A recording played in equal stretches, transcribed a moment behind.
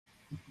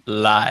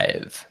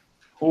Live.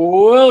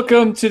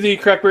 Welcome to the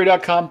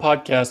CrackBerry.com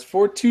podcast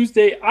for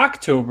Tuesday,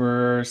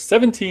 October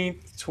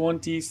 17th,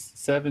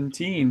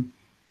 2017.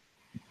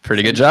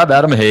 Pretty good job,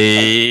 Adam.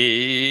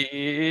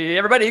 Hey,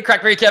 everybody.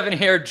 CrackBerry Kevin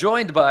here,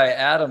 joined by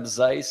Adam,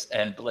 Zeiss,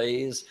 and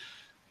Blaze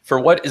for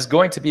what is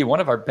going to be one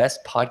of our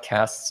best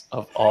podcasts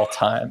of all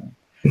time.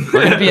 We're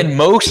going to be in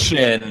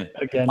motion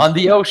Again. on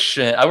the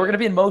ocean. We're going to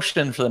be in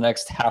motion for the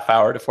next half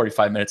hour to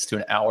 45 minutes to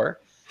an hour.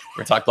 We're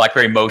going to talk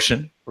BlackBerry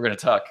Motion. We're going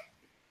to talk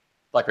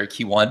BlackBerry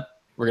Key 1.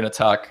 We're going to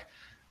talk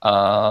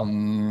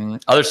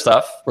other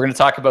stuff. We're going to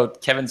talk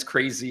about Kevin's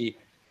crazy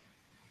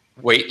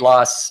weight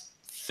loss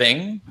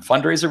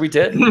fundraiser we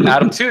did.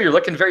 Adam, too, you're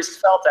looking very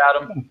svelte,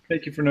 Adam.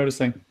 Thank you for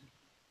noticing.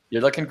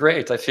 You're looking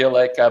great. I feel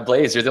like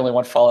Blaze, you're the only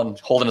one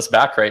holding us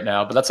back right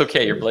now, but that's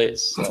okay. You're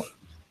Blaze. So.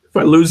 If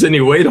I lose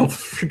any weight, I'll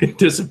freaking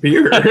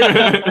disappear.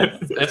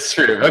 It's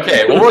true.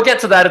 Okay, well, we'll get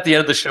to that at the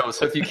end of the show.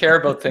 So if you care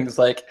about things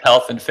like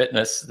health and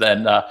fitness,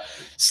 then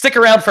stick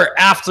around for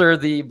after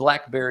the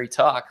BlackBerry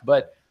talk.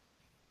 But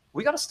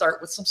we got to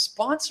start with some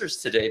sponsors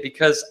today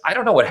because I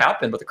don't know what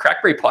happened, but the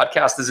CrackBerry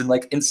podcast is in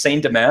like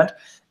insane demand.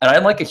 And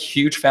I'm like a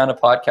huge fan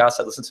of podcasts.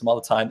 I listen to them all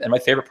the time. And my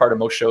favorite part of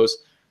most shows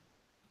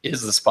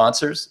is the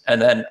sponsors.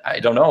 And then I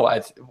don't know,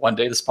 one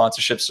day the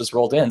sponsorships just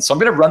rolled in. So I'm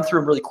going to run through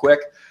them really quick.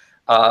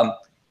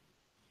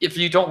 If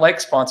you don't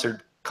like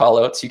sponsored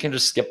call outs, you can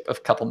just skip a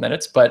couple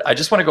minutes, but I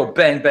just want to go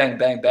bang, bang,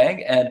 bang,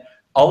 bang. And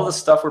all of the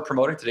stuff we're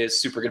promoting today is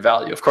super good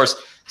value. Of course,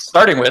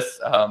 starting with,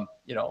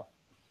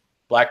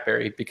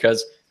 BlackBerry,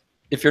 because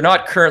if you're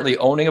not currently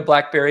owning a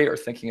BlackBerry or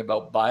thinking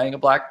about buying a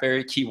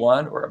BlackBerry Key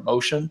 1 or a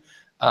Motion,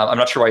 I'm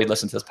not sure why you'd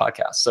listen to this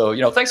podcast. So,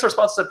 thanks to our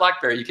sponsors at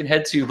BlackBerry. You can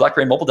head to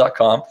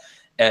blackberrymobile.com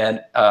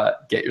and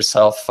get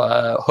yourself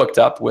hooked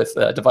up with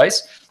a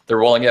device. They're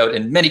rolling out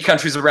in many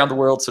countries around the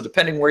world. So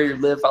depending where you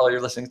live while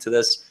you're listening to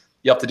this,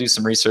 you have to do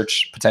some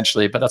research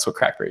potentially, but that's what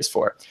CrackBerry is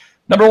for.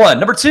 Number one.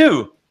 Number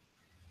two,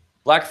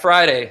 Black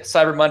Friday,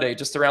 Cyber Monday,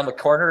 just around the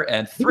corner,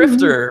 and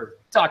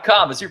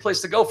Thrifter.com is your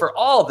place to go for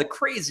all the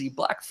crazy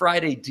Black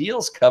Friday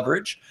deals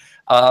coverage.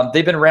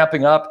 They've been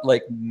ramping up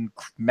like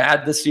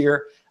mad this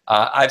year.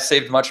 I've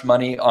saved much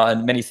money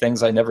on many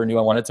things I never knew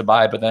I wanted to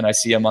buy, but then I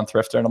see them on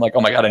Thrifter and I'm like,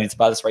 oh my God, I need to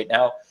buy this right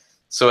now.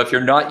 So if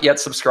you're not yet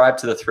subscribed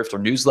to the Thrifter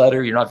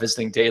newsletter, you're not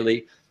visiting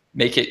daily,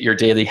 make it your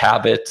daily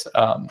habit.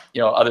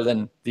 Other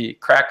than the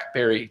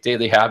CrackBerry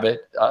daily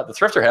habit, the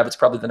Thrifter habit's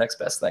probably the next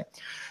best thing.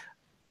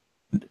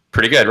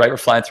 Pretty good, right? We're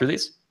flying through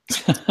these.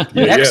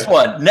 Next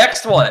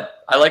one.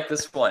 I like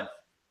this one.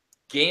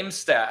 Game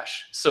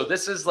Stash. So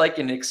this is like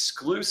an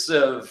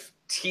exclusive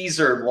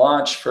teaser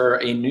launch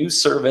for a new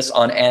service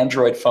on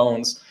Android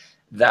phones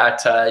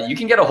that you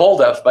can get a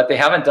hold of, but they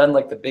haven't done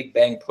like the big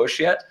bang push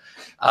yet,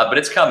 but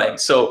it's coming.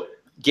 So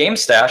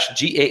GameStash,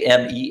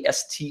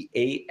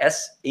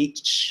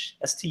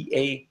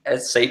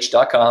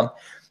 GameStash.com.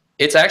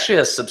 It's actually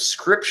a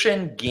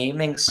subscription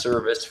gaming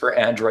service for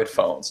Android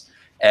phones.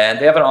 And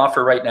they have an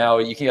offer right now.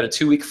 You can get a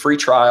 2-week free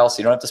trial, so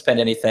you don't have to spend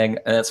anything.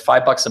 And it's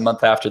 $5 a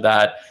month after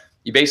that.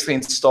 You basically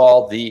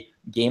install the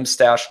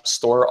GameStash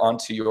store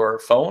onto your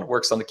phone.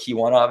 Works on the Key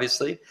 1,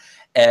 obviously.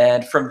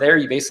 And from there,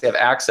 you basically have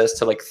access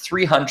to like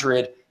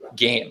 300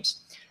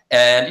 games.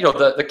 And,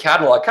 the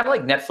catalog, kind of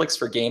like Netflix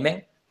for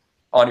gaming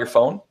on your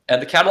phone.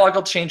 And the catalog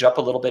will change up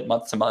a little bit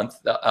month to month.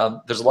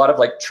 There's a lot of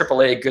like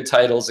AAA good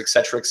titles, et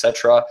cetera, et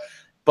cetera.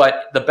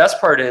 But the best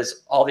part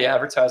is all the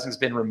advertising has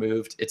been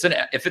removed.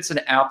 If it's an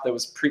app that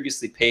was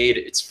previously paid,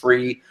 it's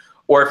free.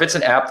 Or if it's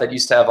an app that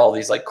used to have all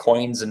these like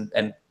coins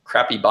and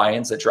crappy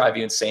buy-ins that drive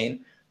you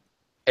insane,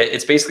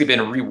 it's basically been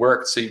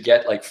reworked so you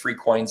get like free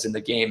coins in the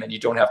game and you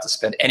don't have to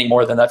spend any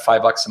more than that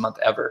 $5 a month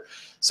ever.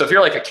 So if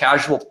you're like a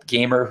casual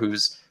gamer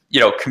who's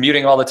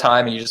commuting all the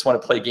time and you just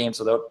want to play games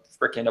without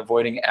freaking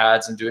avoiding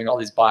ads and doing all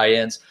these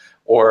buy-ins,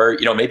 or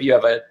maybe you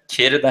have a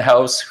kid in the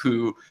house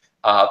who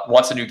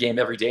wants a new game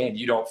every day and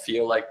you don't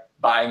feel like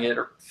buying it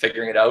or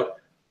figuring it out,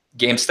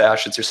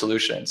 GameStash is your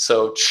solution.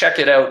 So check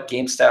it out,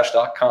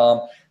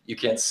 GameStash.com. You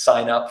can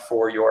sign up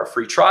for your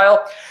free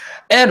trial.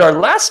 And our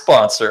last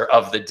sponsor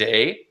of the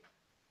day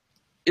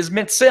is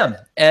Mint Sim.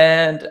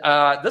 And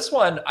this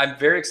one I'm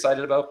very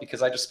excited about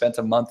because I just spent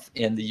a month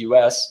in the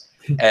US.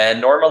 And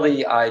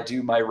normally I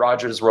do my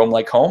Rogers Roam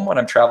Like Home when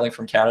I'm traveling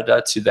from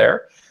Canada to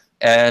there.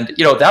 And,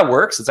 that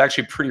works. It's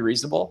actually pretty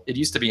reasonable. It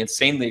used to be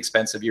insanely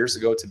expensive years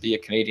ago to be a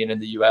Canadian in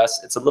the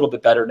US. It's a little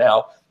bit better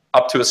now,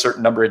 up to a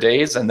certain number of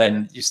days, and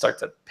then you start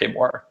to pay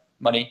more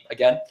money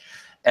again.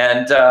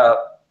 And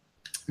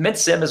Mint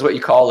Sim is what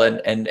you call an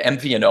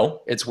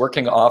MVNO. It's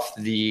working off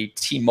the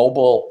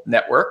T-Mobile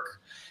network.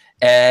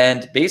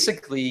 And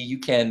basically, you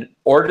can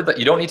order that.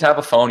 You don't need to have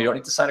a phone. You don't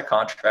need to sign a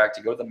contract.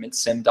 You go to the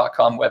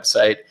mintsim.com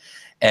website,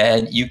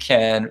 and you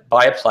can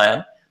buy a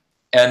plan.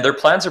 And their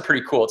plans are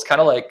pretty cool. It's kind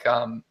of like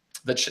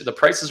the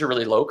prices are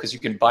really low because you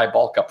can buy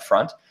bulk up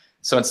front.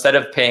 So instead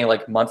of paying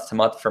like month to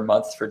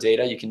month for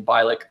data, you can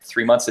buy like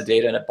 3 months of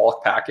data in a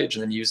bulk package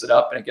and then use it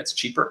up, and it gets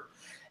cheaper.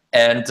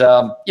 And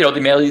they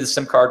mail you the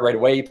SIM card right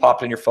away. You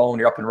pop it in your phone.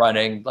 You're up and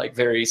running. Like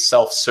very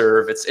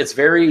self-serve. It's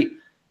very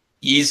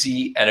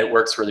easy, and it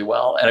works really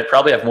well. And I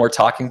probably have more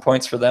talking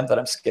points for them that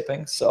I'm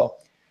skipping. So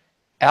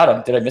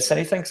Adam, did I miss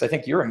anything? Because I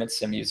think you're a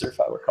MintSim user, if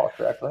I recall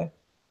correctly.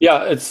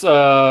 Yeah, it's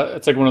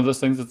like one of those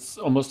things that's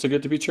almost too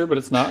good to be true, but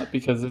it's not,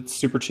 because it's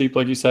super cheap,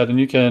 like you said, and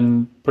you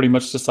can pretty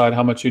much decide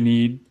how much you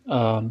need.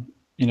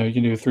 You know, you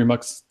can do 3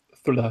 months,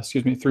 3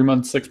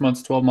 months, 6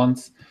 months, 12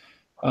 months.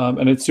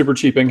 And it's super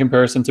cheap in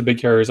comparison to big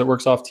carriers. It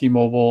works off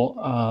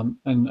T-Mobile.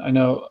 And I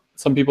know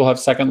some people have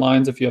second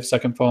lines if you have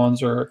second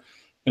phones, or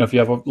if you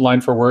have a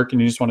line for work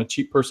and you just want a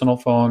cheap personal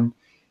phone,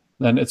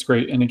 then it's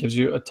great. And it gives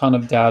you a ton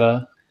of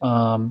data.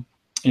 And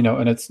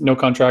it's no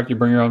contract. You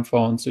bring your own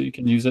phone, so you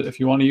can use it if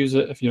you want to use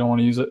it. If you don't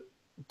want to use it,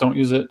 don't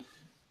use it.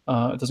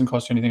 It doesn't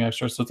cost you anything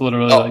extra. So it's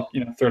literally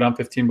throw down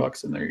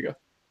 $15 and there you go.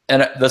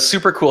 And the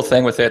super cool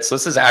thing with it, so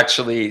this is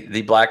actually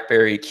the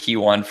BlackBerry Key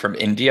One from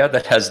India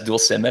that has dual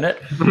SIM in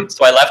it.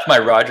 So I left my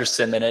Rogers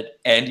SIM in it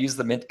and used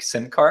the Mint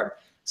SIM card,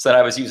 so that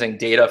I was using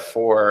data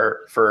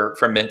for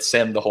Mint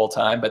SIM the whole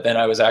time. But then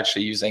I was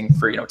actually using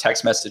for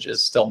text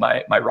messages still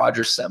my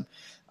Rogers SIM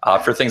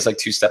for things like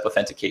two-step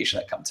authentication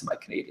that come to my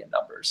Canadian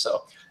numbers.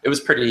 So it was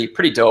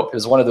pretty dope. It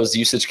was one of those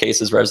usage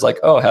cases where I was like,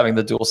 oh, having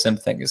the dual SIM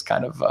thing is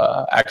kind of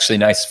actually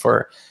nice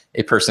for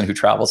a person who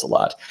travels a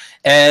lot.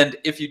 And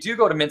if you do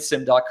go to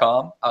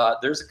mintsim.com,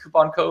 there's a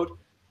coupon code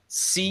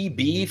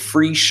CB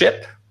free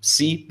ship,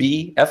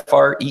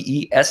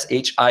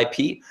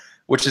 CBFREESHIP,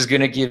 which is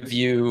going to give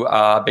you,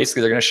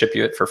 basically they're going to ship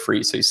you it for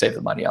free. So you save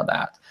the money on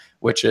that,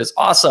 which is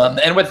awesome.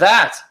 And with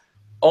that,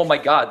 oh my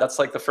God, that's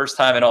like the first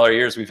time in all our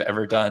years we've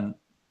ever done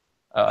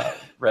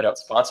read out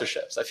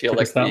sponsorships. I feel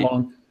like that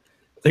long.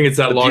 I think it's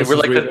that long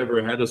since we've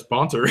ever had a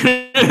sponsor.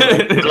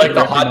 We're like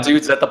the hot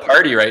dudes at the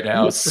party right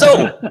now.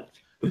 So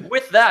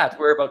with that,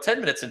 we're about 10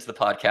 minutes into the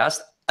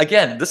podcast.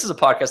 Again, this is a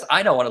podcast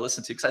I don't want to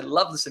listen to because I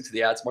love listening to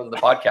the ads more than the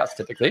podcast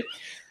typically.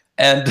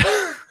 And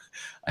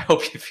I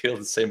hope you feel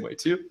the same way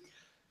too.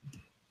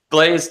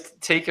 Blaze,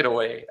 take it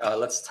away.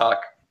 Let's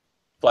talk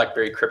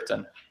BlackBerry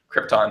Krypton,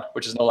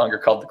 which is no longer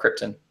called the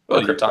Krypton.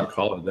 Well, you can't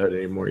call it that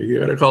anymore. You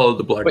got to call it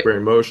the BlackBerry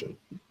Motion.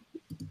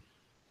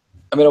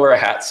 I'm going to wear a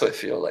hat so I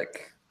feel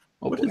like...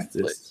 What is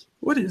this?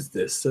 What is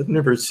this? I've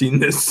never seen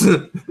this.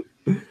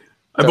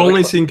 I've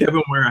only seen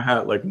Kevin wear a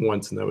hat like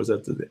once, and that was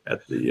at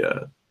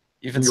the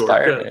You've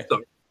inspired me.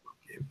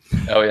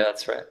 Oh yeah,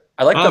 that's right.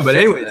 I like that. But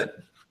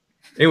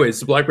anyways,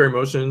 the BlackBerry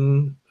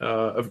Motion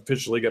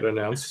officially got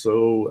announced.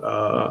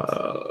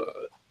 So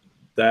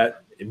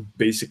that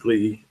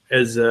basically,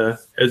 as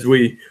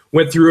we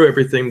went through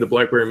everything, the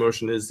BlackBerry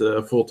Motion is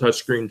a full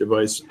touchscreen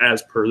device,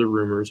 as per the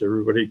rumors.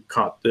 Everybody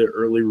caught the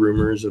early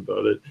rumors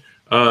about it.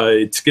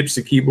 It skips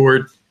the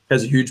keyboard,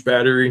 has a huge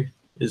battery,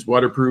 is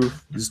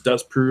waterproof, is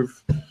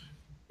dustproof.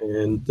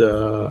 And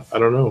I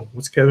don't know.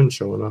 What's Kevin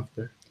showing off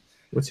there?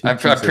 I'm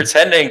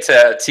pretending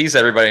to tease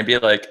everybody and be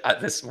like,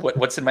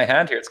 what's in my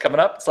hand here? It's coming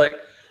up. It's like,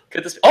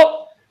 could this?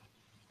 Oh,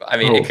 I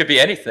mean, it could be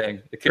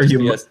anything. It could be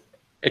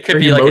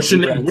like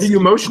motioning. What are you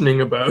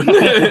motioning about?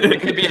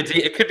 it could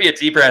be a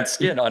D-brand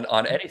skin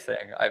on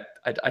anything.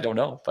 I don't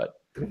know, but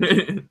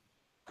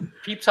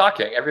keep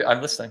talking. I'm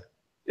listening.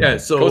 Yeah,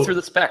 so go through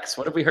the specs.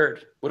 What have we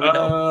heard? What do we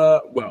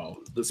know? Well,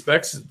 the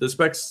specs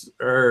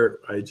are,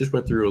 I just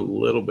went through a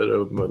little bit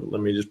of them.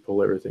 Let me just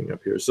pull everything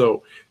up here.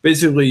 So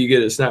basically you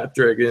get a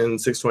Snapdragon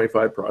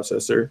 625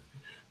 processor.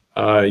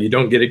 You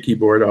don't get a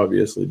keyboard,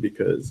 obviously,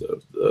 because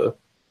of the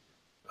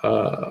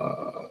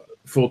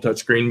full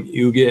touchscreen.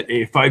 You get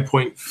a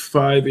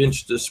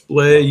 5.5-inch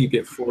display. You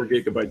get 4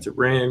 gigabytes of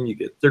RAM. You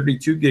get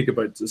 32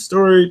 gigabytes of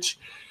storage.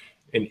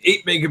 An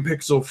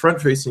 8-megapixel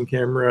front-facing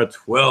camera,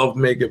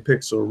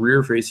 12-megapixel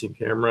rear-facing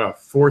camera,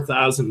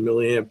 4,000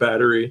 milliamp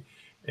battery,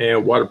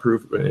 and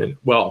waterproof and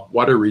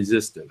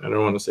water-resistant. I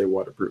don't want to say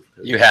waterproof.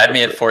 You had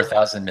me at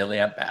 4,000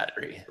 milliamp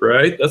battery.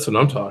 Right, that's what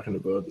I'm talking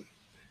about.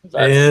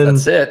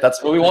 That's it.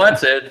 That's what we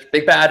wanted.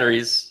 Big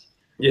batteries.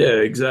 Yeah,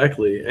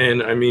 exactly.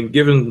 And I mean,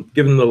 given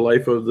the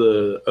life of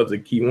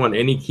the Key One,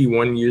 any Key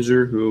One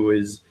user who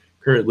is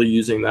currently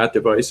using that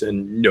device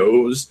and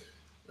knows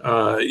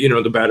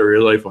the battery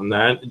life on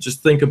that.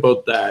 Just think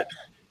about that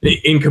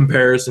in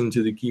comparison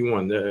to the Key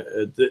One.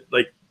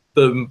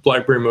 The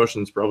BlackBerry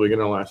Motion is probably going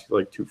to last for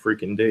like 2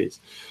 freaking days.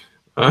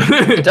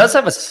 It does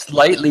have a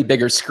slightly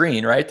bigger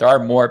screen, right? There are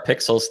more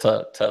pixels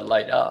to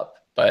light up,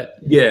 but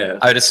yeah,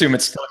 I'd assume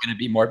it's still going to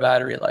be more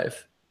battery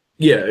life.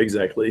 Yeah,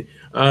 exactly.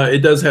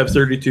 It does have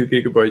 32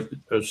 gigabytes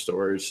of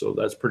storage, so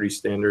that's pretty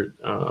standard.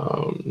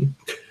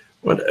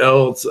 What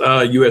else?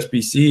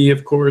 USB-C,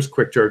 of course,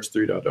 Quick Charge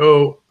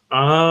 3.0.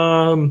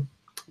 Do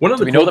we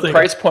know the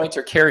price point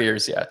or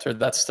carriers yet, or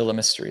that's still a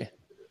mystery?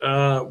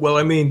 Well,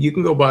 I mean, you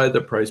can go by the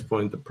price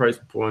point. The price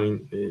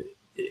point,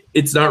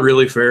 it's not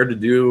really fair to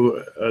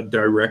do a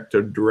direct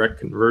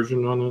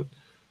conversion on it.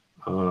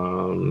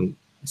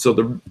 So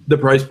the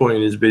price point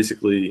is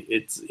basically,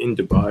 it's in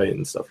Dubai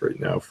and stuff right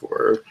now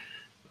for,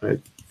 I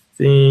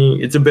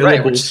think it's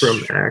available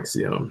from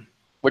Axiom.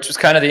 Which was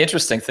kind of the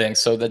interesting thing.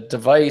 So the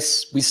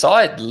device, we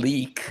saw it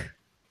leak,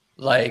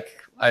 like,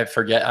 I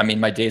forget. I mean,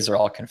 my days are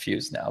all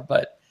confused now,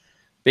 but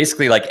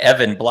basically like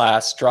Evan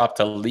Blast dropped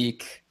a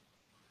leak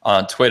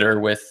on Twitter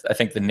with, I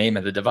think, the name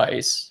of the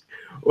device.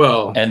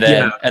 Well, and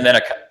then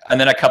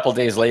a couple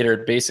days later,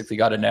 it basically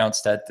got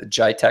announced at the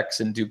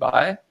GITEX in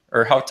Dubai.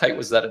 Or how tight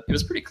was that? It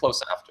was pretty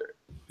close after.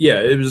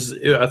 Yeah,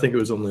 I think it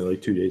was only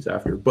like 2 days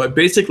after. But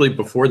basically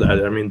before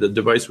that, I mean, the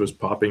device was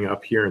popping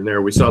up here and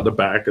there. We saw the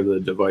back of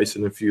the device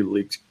and a few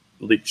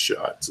leaked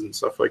shots and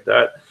stuff like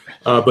that.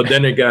 But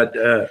then it got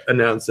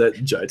announced at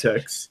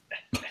GITEX.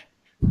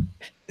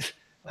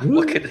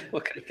 What could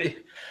it be?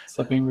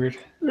 Something weird.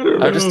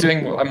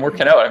 I'm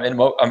working out.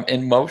 I'm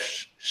in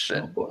motion.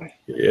 Oh boy.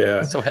 Yeah.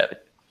 It's so heavy.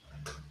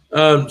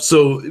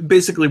 So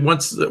basically,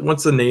 once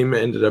the name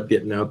ended up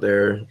getting out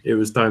there, it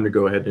was time to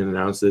go ahead and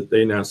announce it.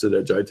 They announced it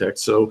at GITEX.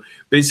 So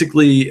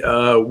basically,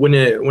 when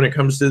it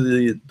comes to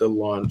the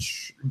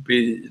launch,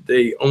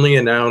 they only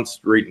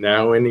announced right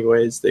now,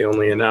 anyways. They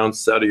only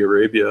announced Saudi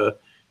Arabia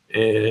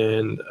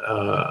and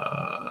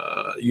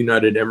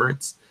United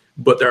Emirates,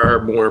 but there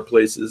are more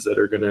places that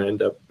are going to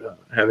end up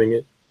having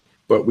it.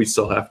 But we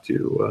still have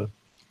to.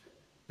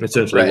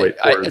 Essentially, right. wait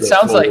for It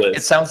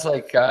sounds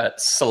like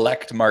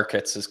select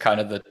markets is kind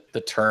of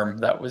the term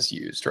that was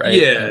used, right?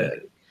 Yeah.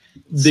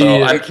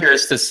 So I'm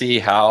curious to see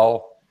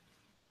how.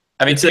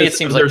 I mean, to me, it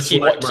seems like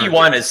Key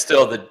One is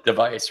still the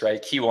device,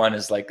 right? Key One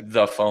is like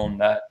the phone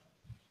that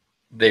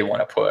they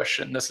want to push,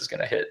 and this is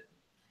going to hit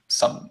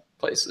some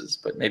places,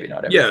 but maybe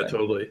not everything. Yeah,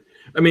 totally.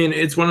 I mean,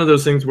 it's one of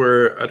those things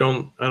where I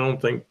don't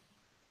think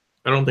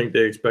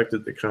they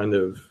expected the kind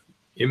of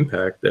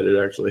impact that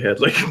it actually had.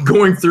 Like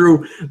going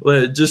through,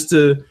 just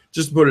to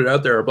put it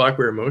out there, our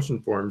BlackBerry Motion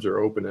forums are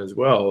open as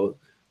well.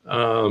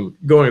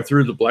 Going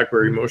through the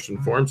BlackBerry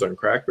Motion forums on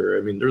CrackBerry,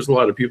 I mean, there's a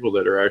lot of people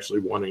that are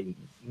actually wanting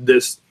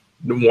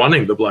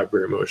the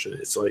BlackBerry Motion.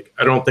 It's like,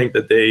 I don't think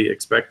that they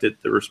expected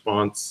the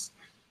response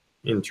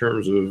in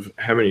terms of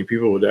how many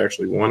people would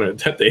actually want it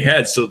that they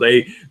had. So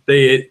they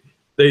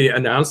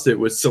announced it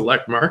with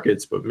select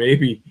markets, but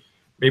maybe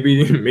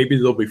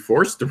they'll be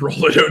forced to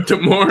roll it out to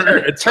more.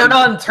 Turn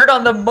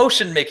on the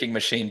motion making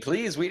machine,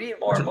 please. We need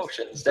more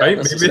motions down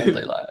this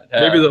assembly line.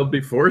 Maybe they'll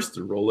be forced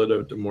to roll it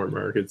out to more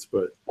markets,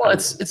 but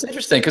it's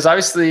interesting because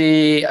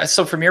obviously,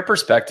 so from your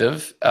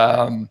perspective,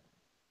 and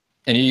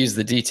you use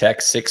the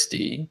DTEC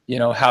 60,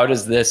 how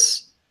does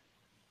this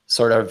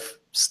sort of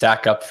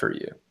stack up for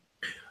you?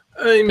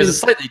 Because it's a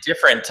slightly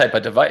different type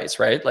of device,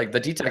 right? Like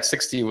the DTEC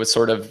 60 was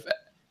sort of,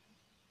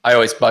 I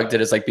always bugged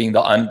it as like being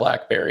the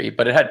un-BlackBerry,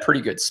 but it had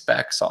pretty good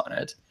specs on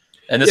it.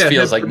 And this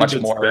feels like much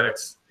more.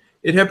 Specs.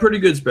 It had pretty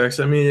good specs.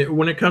 I mean,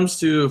 when it comes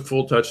to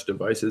full touch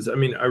devices, I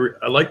mean,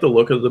 I like the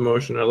look of the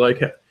Motion.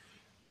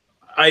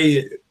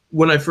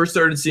 When I first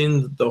started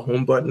seeing the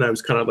home button, I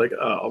was kind of like,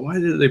 oh, why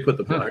did they put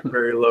the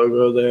BlackBerry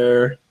logo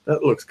there?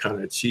 That looks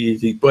kind of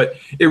cheesy. But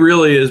it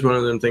really is one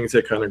of them things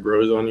that kind of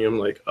grows on you. I'm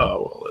like,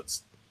 oh, well,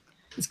 it's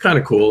kind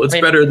of cool. It's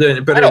better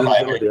than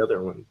the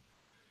other one.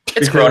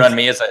 It's grown on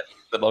me as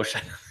the Motion.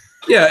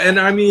 Yeah, and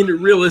I mean,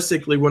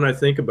 realistically, when I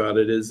think about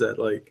it, is that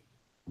like,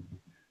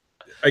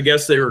 I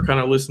guess they were kind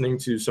of listening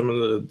to some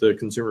of the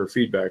consumer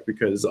feedback,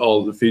 because all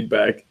of the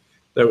feedback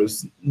that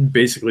was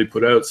basically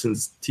put out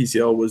since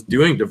TCL was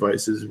doing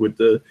devices with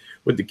the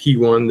Key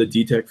One, the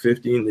DTEC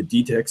 50, and the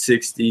DTEC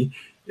 60,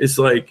 it's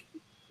like,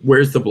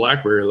 where's the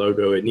BlackBerry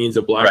logo? It needs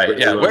a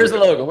BlackBerry logo.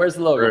 Where's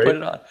the logo? Right? Put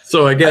it on.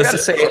 So I guess I gotta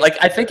say, like,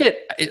 I think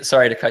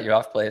sorry to cut you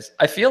off, Blaze.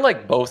 I feel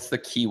like both the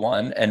Key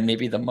One and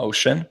maybe the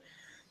Motion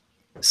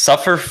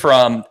suffer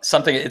from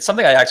something. It's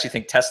something I actually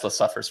think Tesla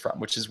suffers from,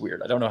 which is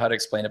weird. I don't know how to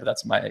explain it, but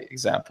that's my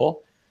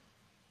example.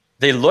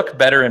 They look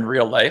better in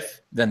real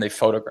life than they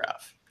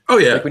photograph. Oh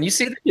yeah. Like when you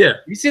see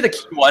the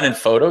Key One in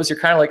photos, you're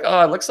kind of like,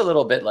 oh, it looks a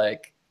little bit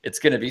like it's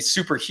going to be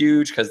super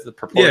huge because the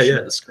proportion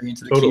of the screen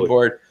to the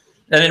keyboard.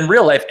 And in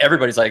real life,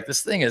 everybody's like,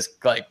 this thing is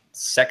like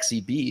sexy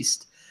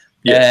beast.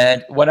 Yes.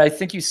 And when I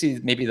think you see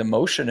maybe the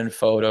Motion in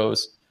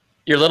photos,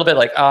 you're a little bit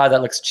like,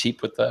 that looks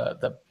cheap with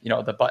the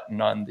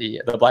button on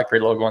the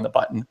BlackBerry logo on the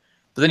button.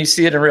 But then you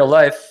see it in real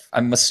life,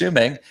 I'm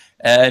assuming,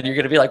 and you're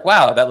going to be like,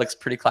 wow, that looks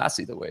pretty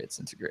classy the way it's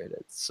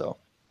integrated. So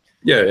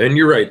yeah, and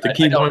you're right. The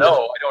Key One. I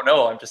don't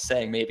know. I'm just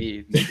saying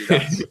maybe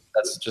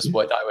that's just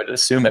what I would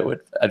assume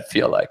I'd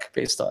feel like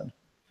based on.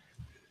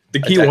 The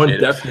Key One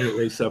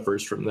definitely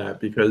suffers from that,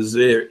 because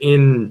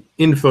in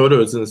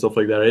photos and stuff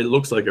like that, it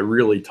looks like a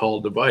really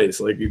tall device.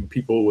 Like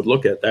people would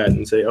look at that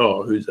and say,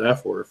 "Oh, who's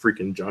that for? A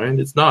freaking giant?"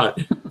 It's not.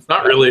 It's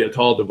not really a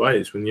tall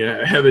device when you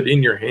have it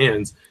in your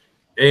hands,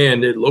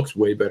 and it looks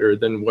way better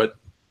than what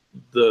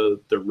the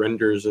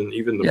renders and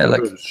even the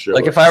photos show.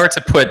 Like if I were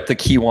to put the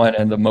Key One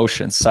and the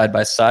Motion side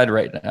by side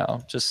right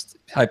now, just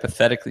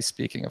hypothetically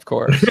speaking, of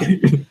course,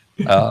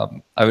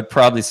 I would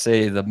probably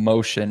say the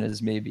Motion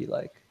is maybe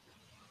like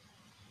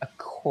a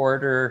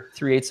quarter,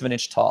 3/8 of an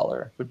inch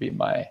taller would be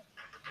my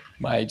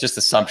just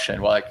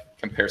assumption while I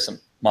compare some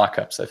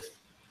mock-ups I've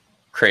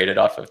created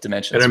off of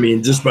dimensions. And I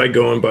mean, just by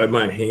going by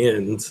my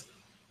hands,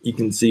 you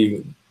can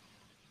see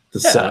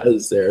the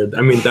size there.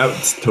 I mean,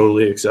 that's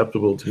totally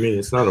acceptable to me.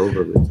 It's not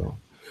overly tall.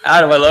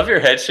 Adam, I love your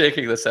head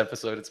shaking this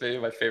episode. It's maybe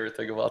my favorite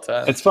thing of all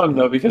time. It's fun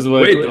though, because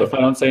if I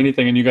don't say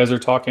anything and you guys are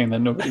talking,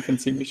 then nobody can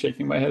see me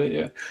shaking my head at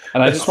you.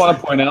 And I just want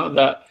to point out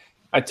that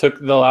I took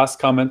the last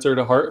commenter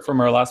to heart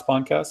from our last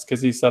podcast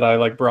because he said I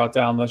like brought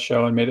down the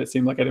show and made it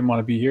seem like I didn't want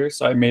to be here.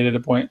 So I made it a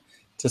point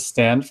to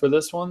stand for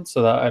this one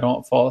so that I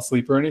don't fall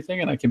asleep or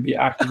anything, and I can be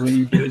actively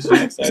engaged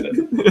and excited.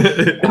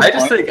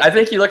 I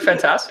think you look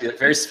fantastic. You look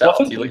very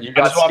svelte. You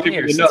got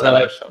skinnier since I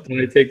left the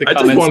show. I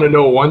just want to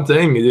know one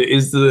thing: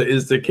 is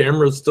the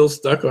camera still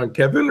stuck on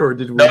Kevin, or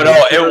did we? No,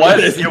 it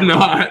was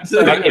not.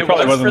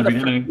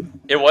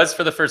 It was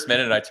for the first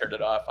minute, and I turned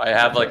it off. I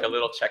have like a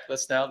little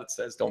checklist now that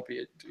says "Don't be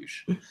a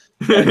douche."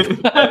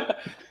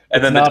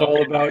 And then not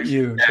all about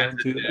you. Don't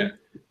do that.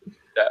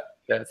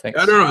 Yeah, thanks.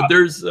 I don't know.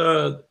 There's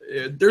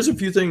a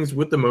few things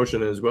with the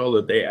motion as well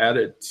that they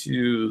added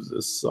to the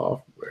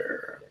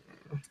software.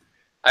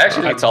 I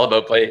actually think it's all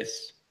about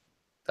plays.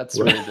 That's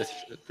really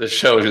the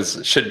show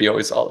should be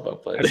always all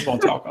about plays. I just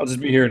won't talk. I'll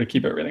just be here to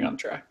keep everything on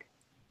track.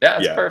 Yeah,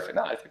 it's perfect.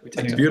 No, I think we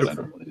take it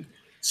beautiful.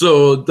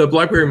 So the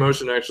BlackBerry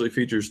Motion actually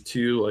features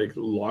 2 like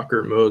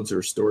locker modes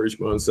or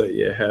storage modes that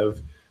you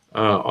have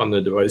on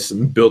the device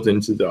and built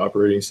into the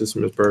operating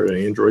system as part of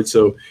Android.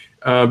 So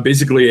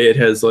basically it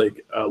has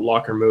like a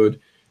locker mode,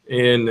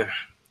 and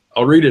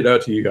I'll read it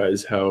out to you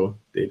guys how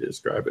they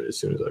describe it as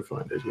soon as I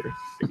find it here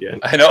again.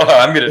 I know how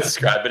I'm going to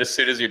describe it as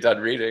soon as you're done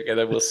reading, and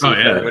then we'll see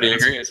if everybody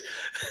agrees.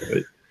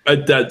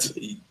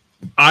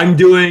 I'm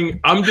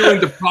doing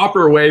the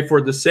proper way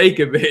for the sake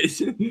of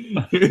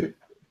it.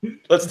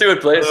 Let's do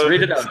it, please.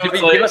 Read it out.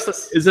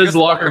 It says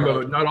locker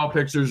mode. Not all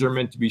pictures are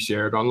meant to be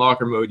shared. On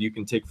locker mode, you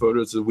can take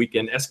photos of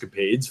weekend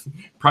escapades,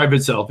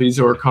 private selfies,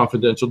 or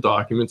confidential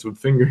documents with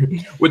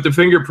the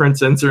fingerprint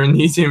sensor. And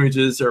these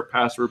images are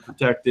password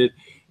protected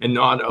and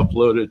not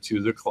uploaded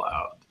to the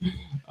cloud.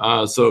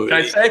 So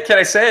can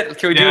I say it?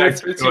 Can we do it?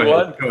 3, 2,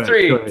 1.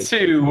 3,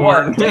 2,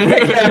 1.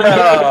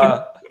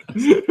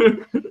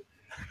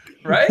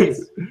 Right?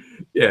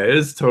 Yeah,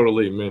 it's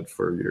totally meant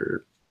for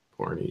your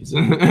pornies.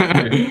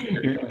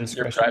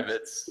 your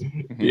privates.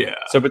 Yeah.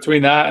 So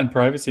between that and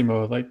privacy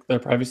mode, like the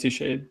privacy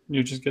shade,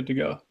 you're just good to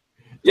go.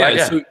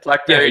 Yeah. So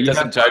BlackBerry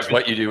doesn't judge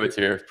what you do with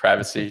your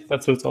privacy.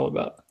 That's what it's all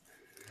about.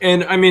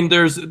 And I mean,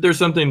 there's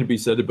something to be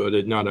said about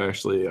it not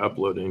actually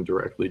uploading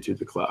directly to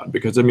the cloud,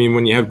 because I mean,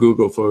 when you have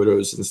Google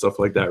Photos and stuff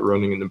like that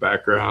running in the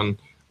background,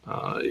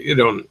 you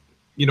don't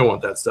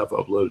want that stuff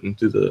uploading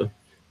to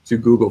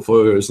Google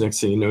Photos.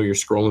 Next thing you know, you're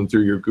scrolling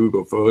through your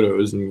Google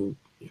Photos and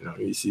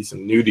you see some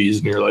nudies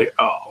and you're like,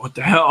 oh, what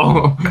the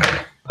hell?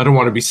 I don't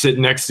want to be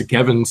sitting next to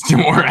Kevin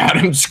or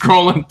Adam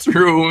scrolling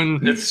through,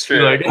 and it's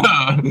true. Like,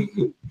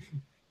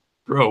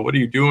 bro, what are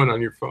you doing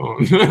on your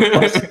phone?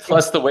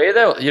 plus the way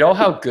that,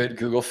 how good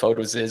Google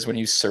Photos is when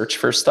you search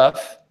for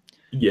stuff.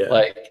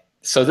 Yeah.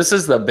 So this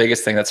is the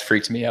biggest thing that's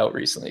freaked me out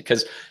recently,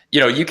 because,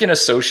 you can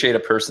associate a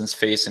person's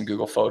face in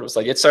Google Photos.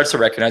 Like, it starts to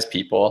recognize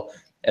people,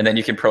 and then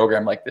you can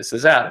program like, this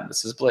is Adam,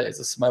 this is Blaze,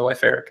 this is my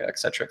wife, Erica, et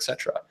cetera, et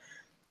cetera.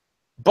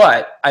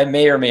 But I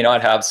may or may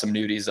not have some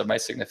nudies of my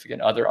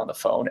significant other on the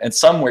phone, and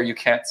somewhere you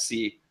can't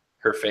see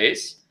her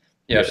face.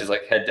 She's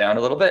like head down a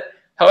little bit.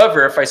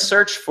 However, if I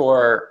search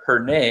for her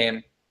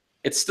name,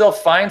 it still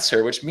finds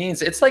her, which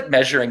means it's like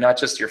measuring not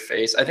just your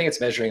face. I think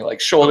it's measuring like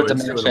shoulder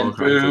dimension,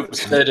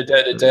 boobs,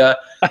 and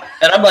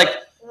I'm like,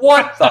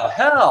 what the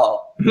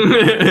hell?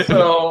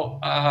 So,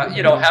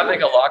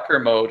 having a locker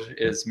mode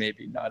is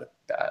maybe not a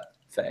bad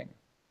thing.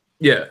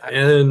 Yeah,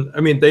 and I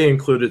mean, they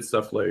included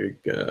stuff like,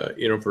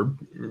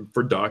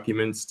 for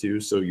documents too,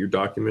 so your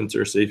documents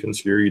are safe and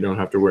secure. You don't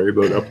have to worry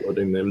about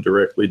uploading them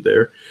directly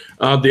there.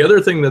 The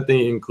other thing that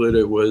they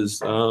included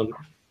was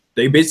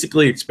they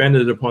basically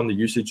expanded upon the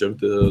usage of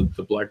the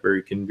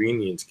BlackBerry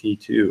convenience key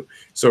too.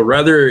 So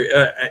rather,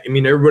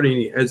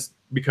 everybody has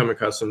become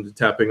accustomed to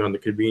tapping on the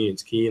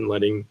convenience key and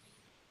letting,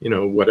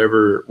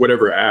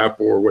 whatever app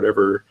or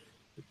whatever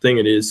thing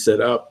it is set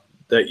up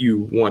that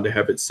you want to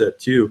have it set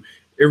to.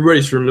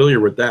 Everybody's familiar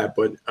with that,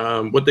 but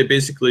what they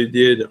basically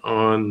did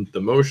on the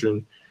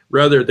Motion,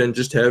 rather than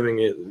just having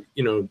it,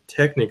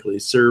 technically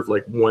serve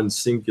like one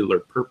singular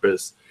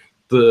purpose,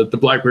 the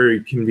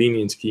BlackBerry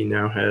convenience key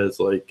now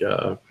has like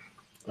 4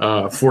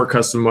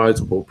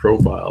 customizable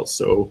profiles.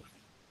 So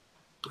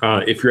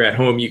if you're at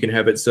home, you can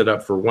have it set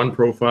up for one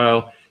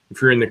profile.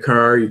 If you're in the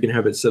car, you can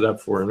have it set up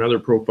for another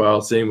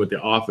profile. Same with the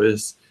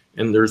office,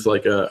 and there's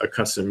like a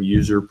custom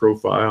user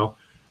profile.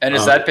 And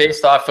is that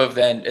based off of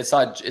it's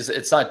not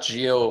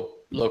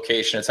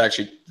geolocation, it's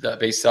actually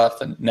based off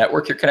the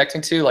network you're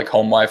connecting to, like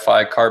home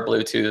Wi-Fi, car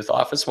Bluetooth,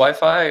 office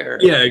Wi-Fi? Or?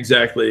 Yeah,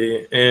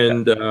 exactly.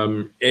 And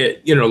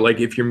like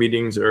if your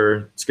meetings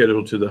are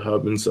scheduled to the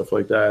hub and stuff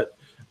like that,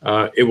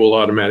 it will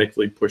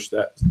automatically push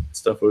that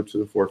stuff out to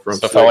the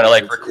forefront. So if I want to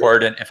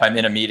record it, if I'm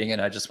in a meeting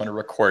and I just want to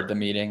record the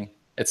meeting,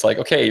 it's like,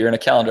 okay, you're in a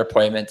calendar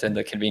appointment, and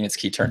the convenience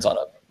key turns on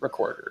a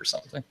recorder or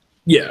something.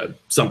 Yeah,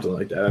 something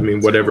like that. I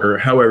mean,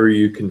 however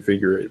you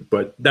configure it,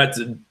 but that's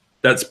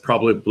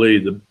probably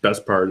the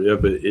best part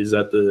of it, is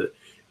that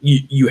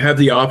you have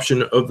the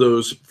option of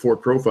those 4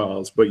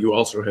 profiles, but you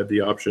also have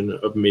the option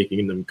of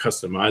making them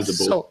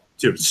customizable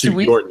to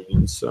suit your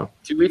needs. So,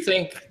 do we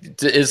think?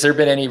 Is there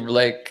been any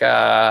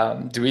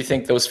do we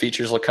think those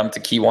features will come to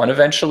Key 1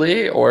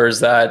 eventually, or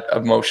is that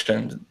a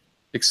Motion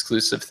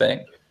exclusive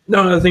thing?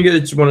 No, I think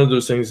it's one of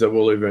those things that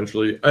will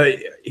eventually.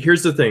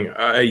 Here's the thing.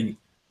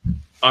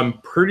 I'm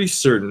pretty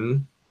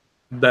certain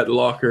that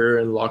locker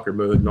and locker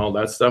mode and all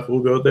that stuff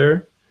will go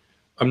there.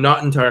 I'm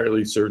not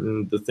entirely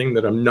certain. The thing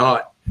that I'm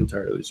not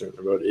entirely certain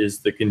about is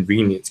the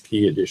convenience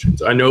key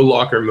additions. I know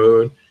locker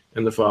mode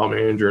and the file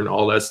manager and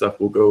all that stuff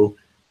will go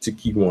to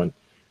key one.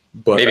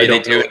 But maybe they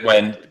do it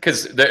when,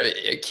 because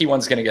key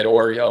one's going to get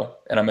Oreo,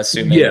 and I'm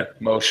assuming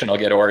Motion will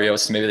get Oreo,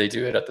 so maybe they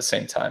do it at the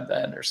same time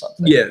then or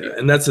something. Yeah,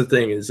 and that's the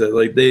thing is that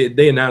like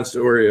they announced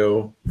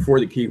Oreo for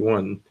the key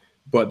one,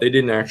 but they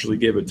didn't actually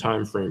give a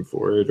time frame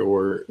for it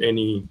or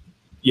any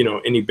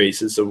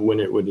basis of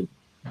when it would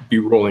be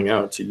rolling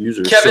out to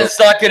users. Kevin's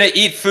not going to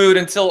eat food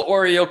until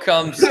Oreo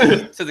comes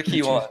to the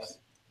key one.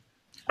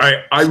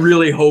 I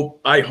really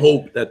hope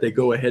that they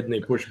go ahead and they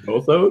push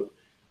both out.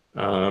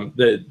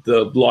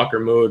 The locker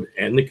mode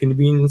and the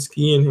convenience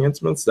key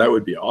enhancements, that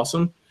would be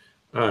awesome.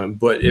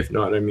 But if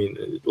not, I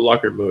mean, the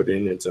locker mode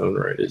in its own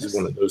right is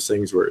one of those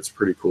things where it's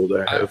pretty cool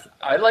to have.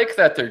 I like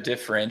that they're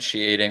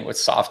differentiating with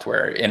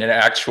software in an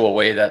actual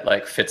way that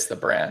like fits the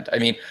brand. I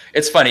mean,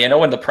 it's funny. I know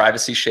when the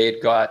privacy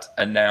shade got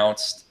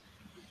announced,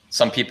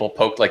 some people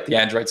poked, like the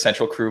Android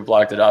Central crew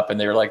blogged it up and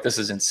they were like, this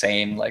is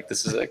insane. Like,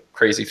 this is a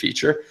crazy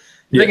feature.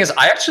 The thing is,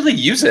 I actually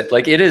use it.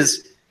 Like, it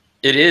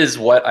is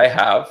what I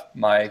have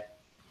my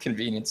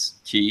convenience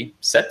key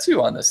set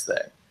to on this thing.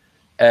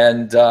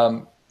 And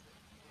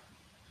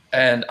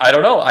I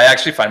don't know, I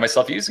actually find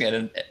myself using it,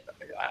 and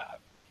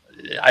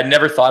I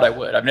never thought I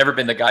would. I've never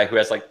been the guy who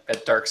has like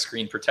that dark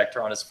screen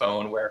protector on his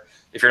phone where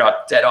if you're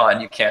not dead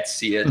on, you can't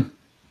see it.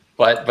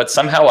 But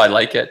somehow I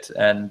like it,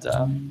 and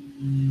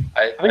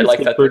I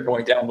like that they're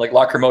going down. Like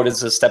locker mode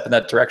is a step in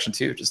that direction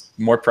too. Just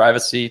more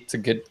privacy. It's a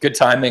good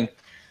timing.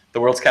 The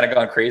world's kind of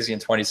gone crazy in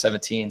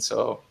 2017,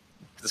 so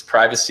this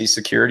privacy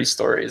security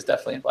story is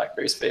definitely in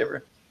BlackBerry's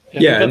favor.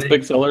 Yeah, that's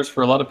big sellers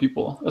for a lot of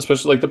people,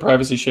 especially like the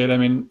privacy shade. I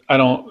mean, I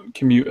don't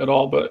commute at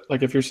all, but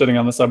like if you're sitting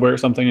on the subway or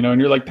something, and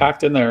you're like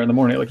packed in there in the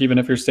morning, like even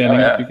if you're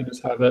standing up, you can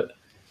just have it,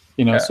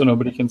 so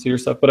nobody can see your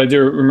stuff. But I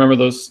do remember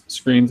those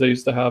screens I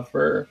used to have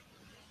for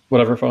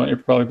whatever phone, you're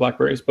probably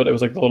BlackBerries, but it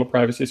was like the little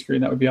privacy screen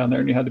that would be on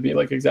there and you had to be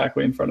like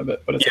exactly in front of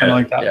it. But it's kind of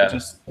like that, but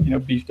just,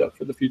 beefed up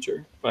for the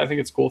future. But I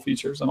think it's cool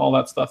features and all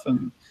that stuff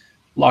and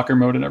locker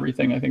mode and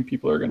everything. I think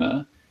people are going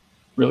to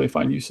really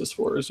find uses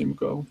for as you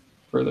go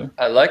further.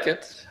 I like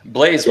it.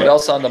 Blaze, what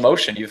else on the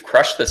Motion? You've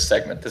crushed this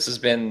segment. This has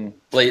been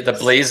the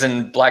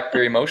Blazing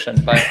BlackBerry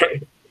Motion by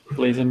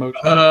Blazing Motion.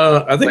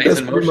 I think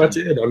that's pretty much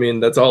it. I mean,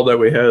 that's all that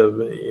we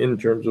have in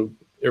terms of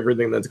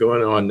everything that's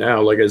going on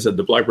now. Like I said,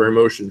 the BlackBerry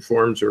Motion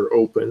forums are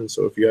open,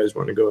 so if you guys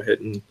want to go ahead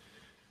and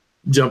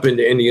jump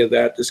into any of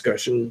that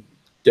discussion,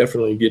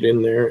 definitely get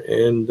in there.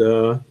 And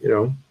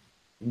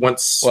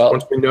once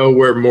we know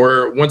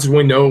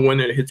when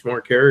it hits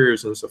more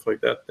carriers and stuff like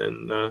that,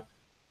 then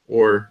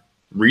or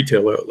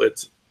retail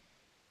outlets,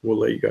 we'll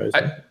let you guys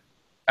know.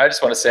 I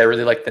just want to say I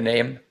really like the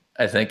name.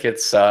 I think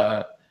it's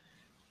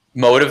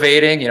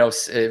motivating.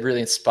 It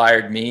really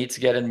inspired me to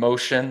get in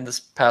motion this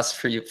past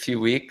few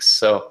weeks.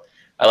 So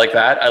I like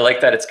that. I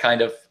like that it's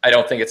kind of, I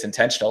don't think it's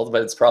intentional,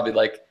 but it's probably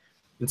like,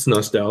 it's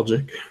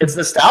nostalgic. It's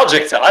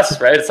nostalgic to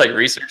us, right? It's like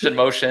research in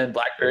motion,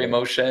 BlackBerry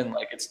Motion,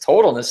 like it's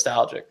total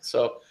nostalgic.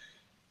 So,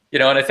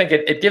 and I think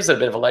it gives it a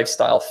bit of a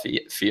lifestyle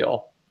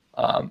feel,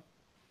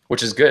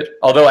 which is good.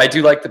 Although I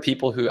do like the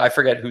people who, I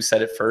forget who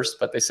said it first,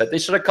 but they said they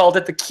should have called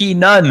it the Key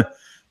None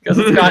because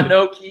it's got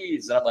no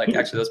keys. And I'm like,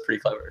 actually, that's pretty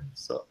clever.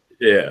 So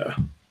yeah.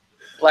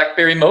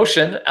 BlackBerry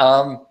Motion.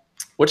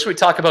 What should we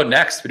talk about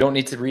next? We don't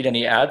need to read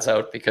any ads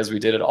out because we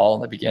did it all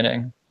in the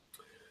beginning.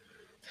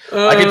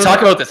 I can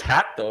talk about this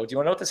hat though. Do you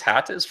want to know what this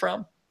hat is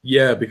from?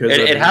 Yeah, because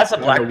it has a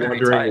BlackBerry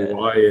wondering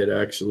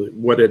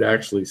what it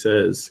actually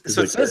says, because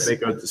so I can't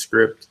make out the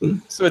script.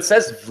 So it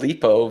says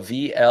Vleepo,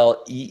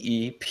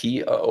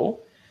 VLEEPO,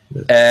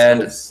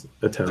 and it's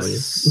Italian.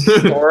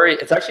 Story.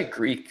 It's actually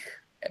Greek,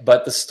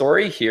 but the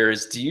story here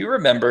is: do you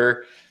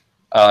remember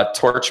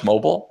Torch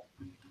Mobile?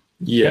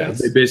 Yeah,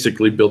 yes. They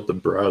basically built the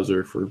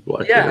browser for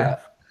BlackBerry. Yeah.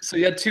 So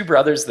you had two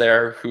brothers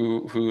there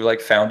who like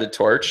founded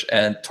Torch,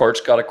 and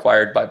Torch got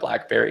acquired by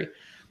BlackBerry.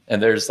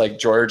 And there's like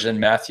George and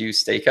Matthew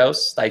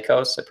Steikos. I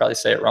probably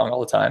say it wrong all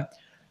the time.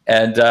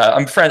 And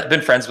I've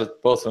been friends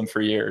with both of them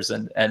for years.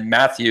 And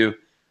Matthew,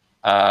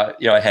 I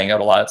hang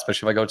out a lot,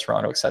 especially if I go to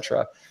Toronto,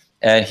 etc.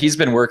 And he's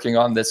been working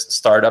on this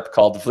startup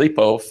called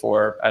Vleepo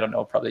for, I don't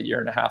know, probably a year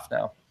and a half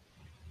now.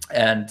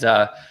 And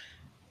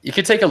you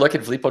can take a look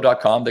at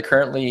Vleepo.com. They're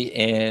currently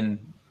in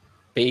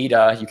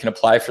beta. You can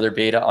apply for their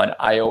beta on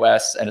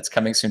iOS, and it's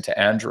coming soon to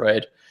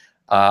Android.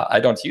 I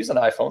don't use an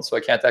iPhone, so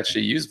I can't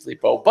actually use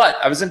Vleepo. But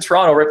I was in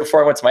Toronto right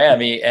before I went to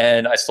Miami,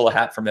 and I stole a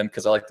hat from him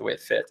because I liked the way it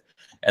fit.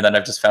 And then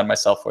I've just found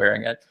myself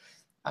wearing it.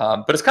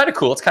 But it's kind of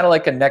cool. It's kind of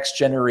like a next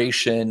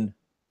generation,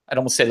 I'd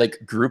almost say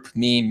like Group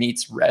Me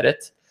meets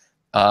Reddit,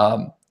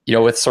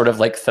 with sort of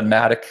like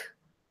thematic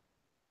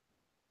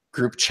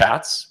group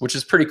chats, which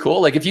is pretty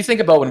cool. Like if you think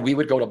about when we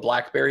would go to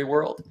BlackBerry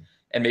World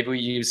and maybe we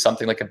use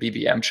something like a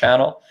BBM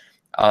channel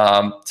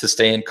to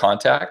stay in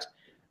contact,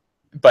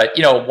 but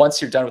you know,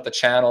 once you're done with the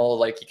channel,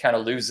 like you kind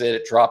of lose it,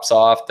 it drops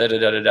off, da da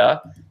da da da.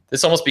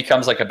 This almost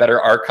becomes like a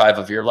better archive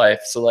of your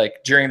life. So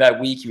like during that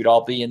week, you would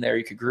all be in there.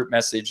 You could group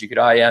message, you could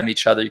IM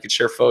each other, you could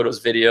share photos,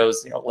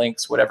 videos, you know,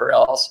 links, whatever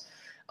else.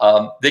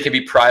 They could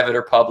be private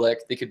or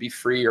public. They could be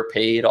free or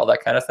paid, all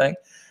that kind of thing.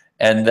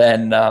 And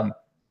then,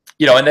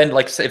 you know, and then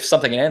like if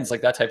something ends,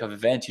 like that type of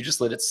event, you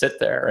just let it sit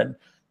there. And,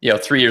 you know,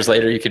 3 years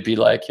later, you could be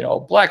like, you know,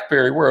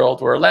 BlackBerry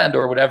World or Orlando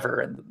or whatever.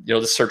 And, you know,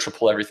 the search will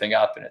pull everything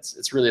up. And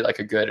it's really like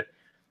a good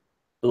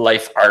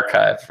life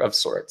archive of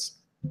sorts.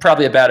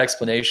 Probably a bad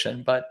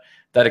explanation, but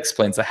that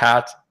explains the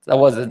hat. They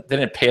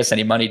didn't pay us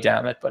any money,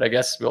 damn it. But I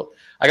guess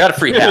I got a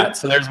free hat.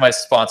 So there's my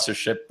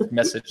sponsorship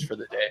message for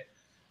the day.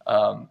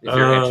 If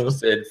you're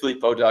interested,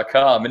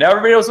 fleetbo.com. And now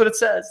everybody knows what it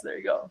says. There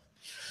you go.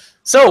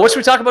 So what should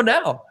we talk about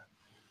now?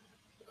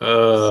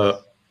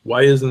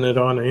 Why isn't it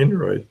on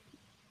Android?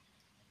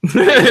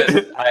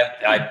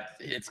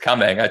 It's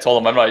coming. I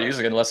told them I'm not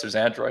using it unless there's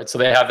Android. So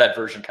they have that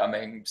version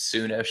coming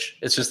soonish.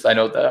 It's just, I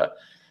know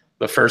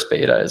the first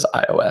beta is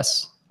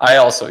iOS. I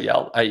also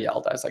yelled. I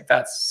was like,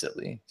 that's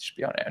silly. It should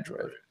be on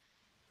Android.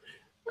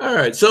 All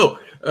right. So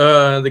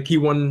the key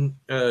one,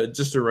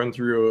 just to run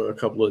through a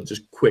couple of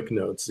just quick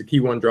notes. The key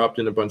one dropped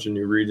in a bunch of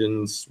new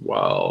regions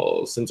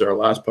since our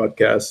last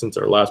podcast. Since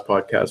our last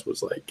podcast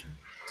was like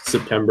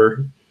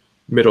September,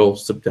 middle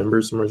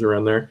September, somewhere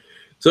around there.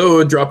 So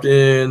it dropped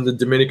in the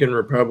Dominican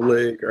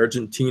Republic,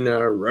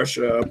 Argentina,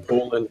 Russia,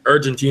 Poland.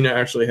 Argentina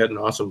actually had an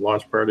awesome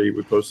launch party.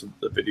 We posted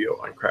the video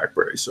on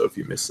CrackBerry. So if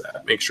you missed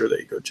that, make sure that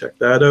you go check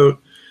that out.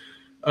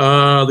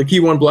 The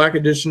Key One Black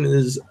Edition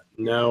is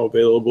now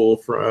available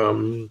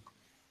from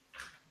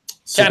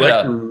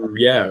select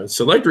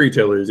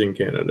retailers in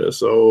Canada.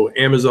 So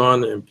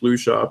Amazon and Blue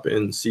Shop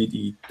and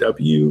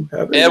CDW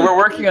have it. Yeah, we're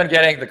working on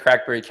getting the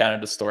CrackBerry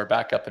Canada store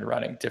back up and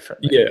running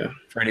differently. Yeah.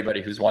 For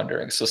anybody who's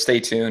wondering. So stay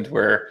tuned.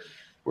 We're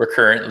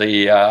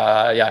currently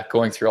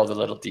going through all the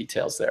little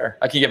details there.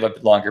 I can give a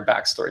longer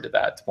backstory to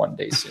that one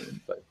day soon.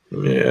 But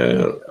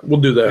yeah, we'll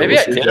do that. Maybe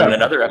I did on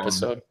another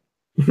episode.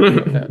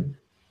 Yeah.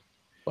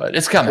 But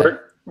it's coming.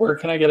 Where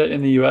can I get it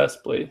in the US,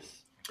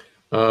 please?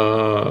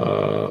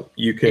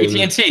 You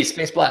can AT&T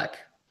Space Black.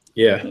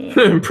 Yeah,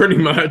 pretty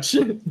much.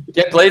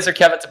 Get Blaze or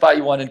Kevin to buy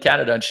you one in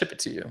Canada and ship it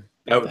to you.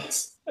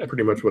 That's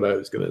pretty much what I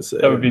was going to say.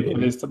 That would be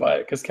Blaze to buy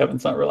it because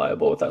Kevin's not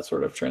reliable with that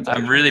sort of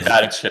transaction. I'm really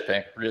bad at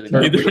shipping. Really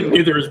bad.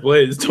 Neither is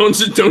Blaze. Don't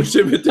ship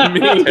it to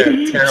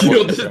me.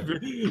 Terrible.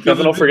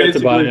 Kevin will forget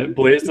to buy it.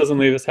 Blaze doesn't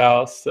leave his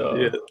house, so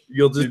yeah,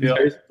 you'll just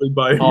basically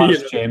buy me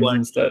James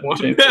instead.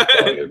 James will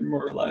probably get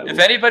more reliable. If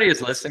anybody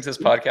is listening to this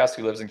podcast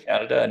who lives in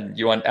Canada and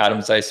you want Adam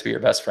Zeiss to be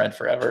your best friend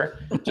forever,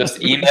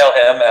 just email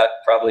him at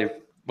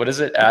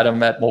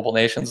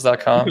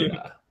Adam@mobilenations.com.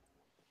 Yeah.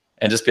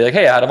 And just be like,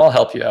 hey, Adam, I'll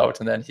help you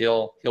out. And then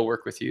he'll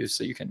work with you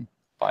so you can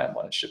buy him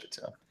one and ship it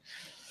to him.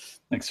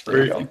 Thanks for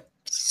it.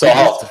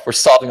 Solved. We're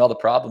solving all the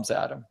problems,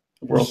 Adam.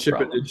 We'll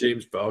ship it to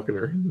James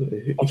Falconer.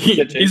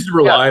 He's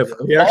reliable.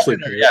 He actually,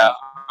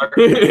 our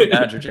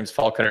manager, James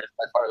Falconer, is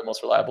by far the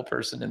most reliable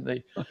person in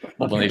the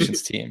Mobile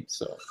Nations team.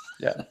 So,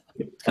 yeah.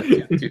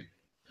 Dude.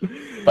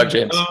 Bug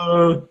James.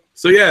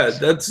 So, yeah,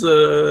 that's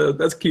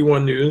Key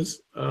One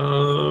news.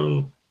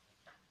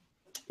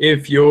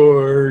 If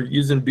you're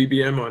using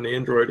BBM on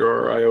Android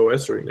or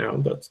iOS right now,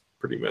 that's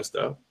pretty messed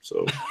up.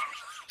 So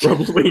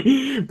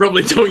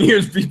probably don't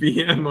use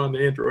BBM on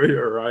Android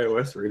or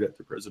iOS right at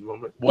the present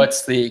moment. What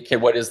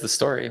is the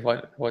story?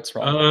 What's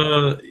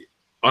wrong?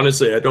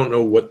 Honestly, I don't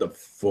know what the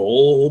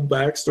full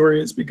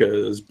backstory is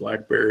because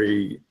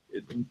BlackBerry,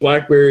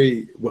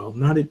 well,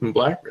 not even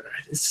BlackBerry.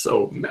 It's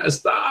so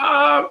messed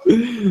up.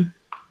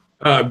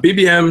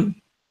 BBM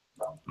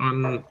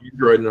on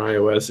Android and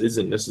iOS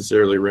isn't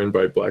necessarily run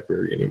by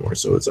BlackBerry anymore,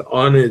 so it's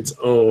on its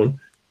own,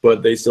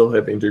 but they still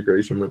have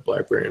integration with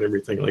BlackBerry and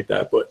everything like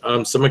that. But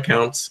some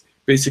accounts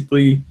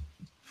basically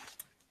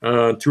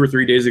 2 or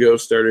 3 days ago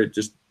started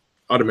just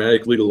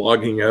automatically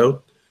logging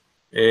out,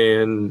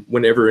 and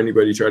whenever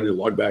anybody tried to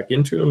log back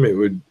into them, it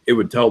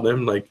would tell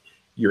them like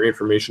your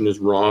information is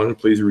wrong,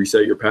 please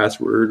reset your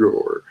password,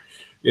 or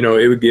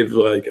it would give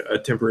like a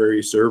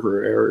temporary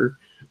server error.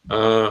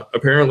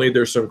 Apparently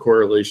there's some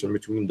correlation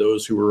between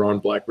those who were on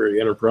BlackBerry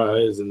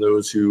Enterprise and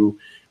those who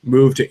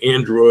moved to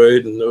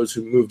Android and those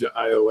who moved to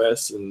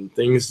iOS, and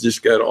things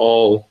just got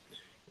all,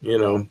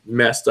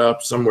 messed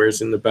up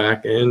somewheres in the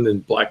back end,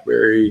 and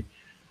BlackBerry,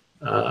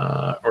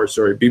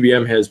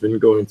 BBM has been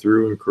going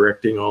through and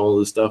correcting all of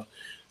this stuff.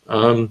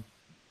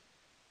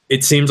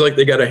 It seems like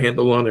they got a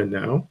handle on it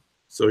now.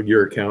 So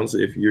your accounts,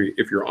 if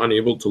you're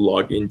unable to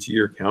log into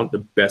your account,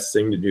 the best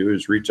thing to do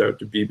is reach out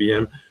to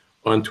BBM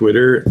on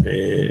Twitter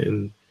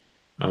and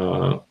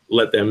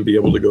let them be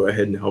able to go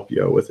ahead and help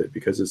you out with it,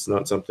 because it's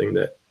not something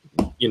that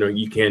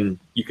you can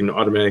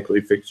automatically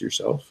fix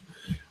yourself.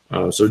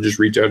 So just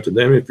reach out to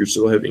them if you're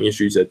still having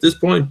issues at this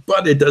point,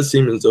 but it does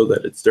seem as though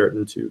that it's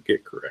starting to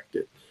get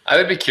corrected. I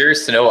would be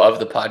curious to know of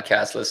the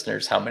podcast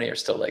listeners how many are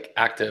still like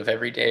active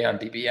every day on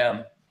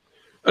BBM.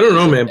 I don't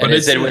know, man, but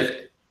it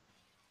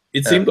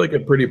seemed like a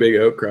pretty big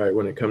outcry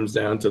when it comes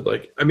down to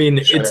like, I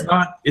mean, sure.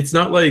 It's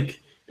not like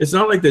it's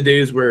not like the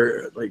days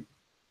where like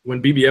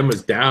when BBM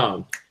was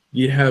down,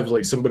 you have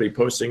like somebody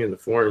posting in the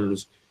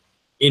forums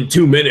in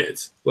 2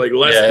 minutes, like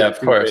less than of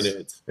 2 course.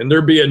 minutes. And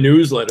there'd be a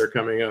newsletter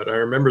coming out. I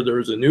remember there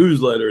was a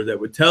newsletter that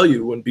would tell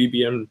you when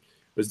BBM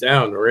was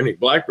down or any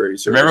BlackBerry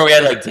service. Remember we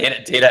had like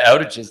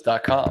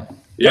dataoutages.com.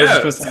 Yeah, I was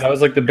just gonna say, that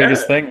was like the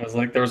biggest thing. Was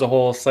like there was a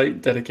whole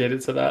site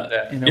dedicated to that.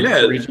 Yeah. You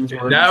know, regions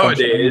were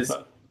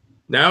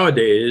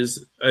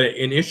Nowadays,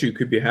 an issue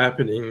could be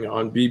happening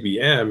on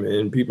BBM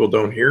and people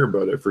don't hear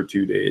about it for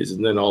 2 days,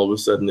 and then all of a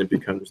sudden it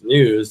becomes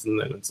news, and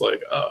then it's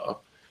like, oh,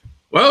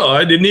 well,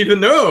 I didn't even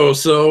know.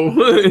 So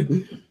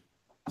it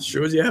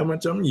shows you how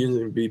much I'm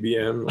using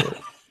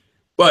BBM.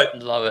 But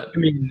love it. I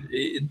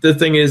mean, the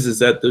thing is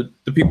that the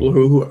people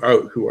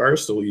who are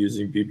still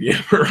using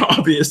BBM are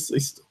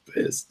obviously still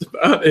pissed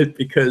about it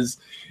because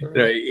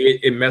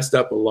it messed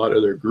up a lot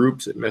of their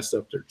groups, it messed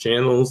up their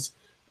channels,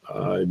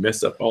 it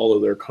messed up all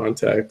of their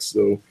contacts.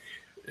 So,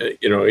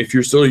 if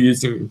you're still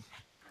using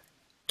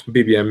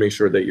BBM, make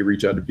sure that you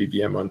reach out to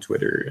BBM on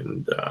Twitter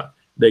and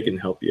they can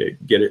help you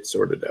get it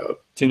sorted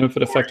out. Do you know if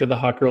it affected the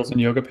Hot Girls in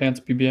Yoga Pants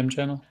BBM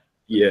channel?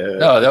 Yeah.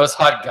 No, that was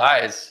Hot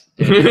Guys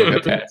in Yoga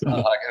Pants.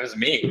 It was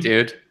me,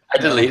 dude. I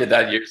deleted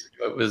that years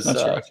ago. It was not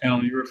sure what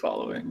channel you were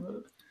following.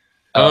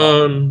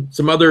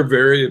 Some other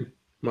very,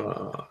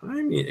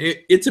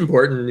 it's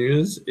important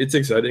news. It's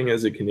exciting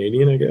as a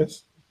Canadian, I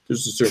guess.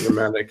 There's a certain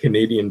amount of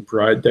Canadian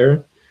pride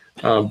there.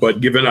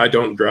 But given I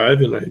don't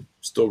drive and I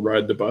still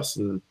ride the bus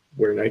and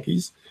wear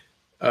Nikes,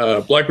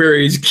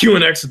 BlackBerry's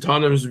QNX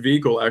autonomous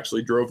vehicle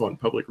actually drove on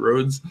public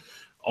roads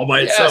all by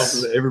itself.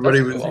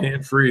 Everybody was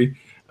hand-free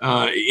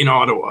in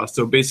Ottawa.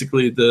 So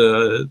basically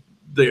the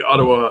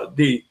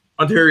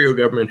Ontario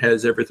government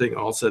has everything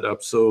all set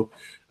up so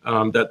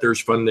that there's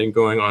funding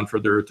going on for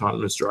their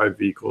autonomous drive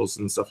vehicles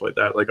and stuff like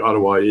that. Like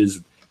Ottawa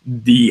is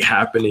the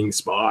happening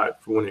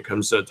spot for when it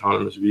comes to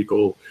autonomous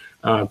vehicle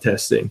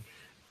testing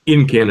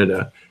in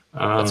Canada.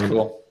 That's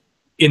cool.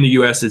 In the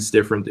U.S., it's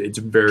different. It's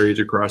varied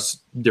across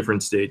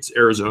different states.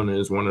 Arizona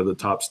is one of the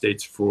top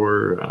states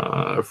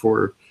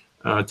for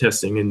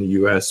testing in the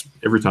U.S.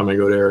 Every time I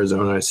go to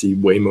Arizona, I see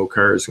Waymo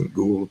cars and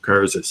Google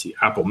cars. I see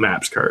Apple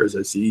Maps cars.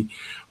 I see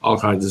all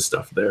kinds of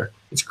stuff there.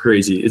 It's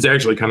crazy. It's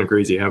actually kind of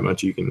crazy how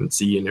much you can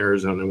see in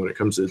Arizona when it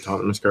comes to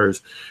autonomous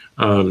cars.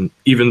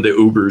 Even the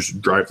Ubers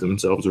drive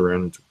themselves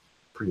around. It's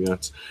pretty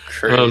nuts.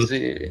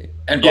 Crazy.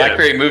 And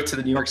BlackBerry moved to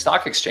the New York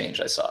Stock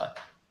Exchange, I saw.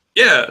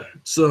 Yeah,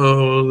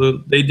 so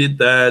they did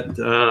that.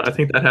 I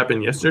think that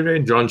happened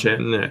yesterday. John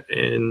Chen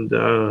and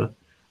a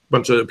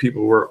bunch of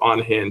people were on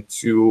hand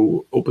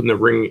to open the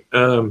ring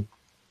bell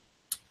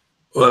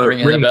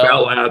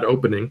at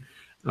opening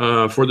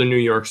for the New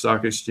York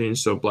Stock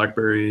Exchange. So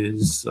BlackBerry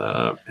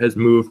has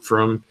moved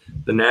from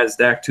the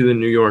NASDAQ to the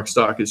New York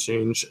Stock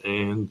Exchange,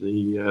 and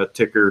the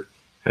ticker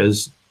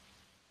has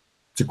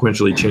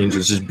sequentially changed.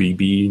 This is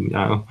BB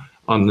now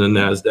on the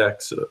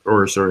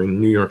NASDAQ,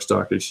 New York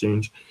Stock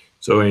Exchange.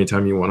 So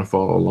anytime you want to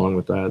follow along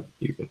with that,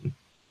 you can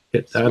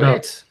hit that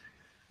up.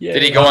 Yeah.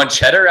 Did he go on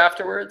Cheddar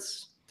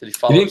afterwards? Did he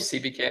follow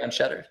CBK on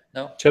Cheddar?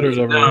 No? Cheddar's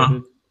overrated.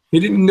 No,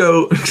 he didn't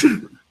go.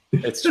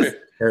 It's true.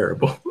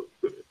 Terrible.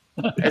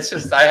 It's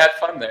just, I had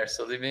fun there,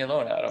 so leave me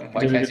alone, Adam.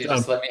 Why can't you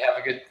just let me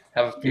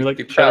You're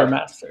like Cheddar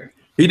master.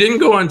 He didn't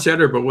go on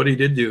Cheddar, but what he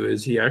did do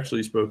is he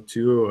actually spoke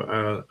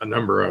to a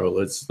number of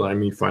outlets,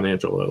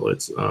 financial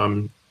outlets.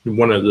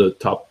 One of the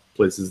top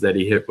places that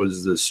he hit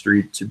was the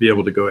street to be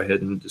able to go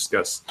ahead and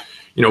discuss,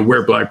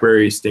 where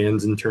BlackBerry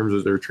stands in terms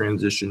of their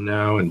transition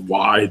now and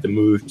why the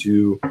move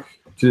to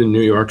the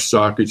New York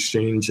Stock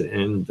Exchange.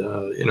 And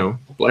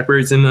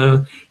BlackBerry's in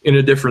a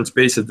different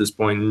space at this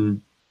point. And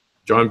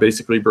John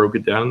basically broke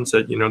it down and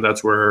said,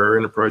 that's where our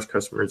enterprise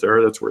customers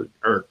are. That's where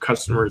our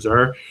customers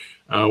are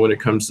when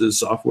it comes to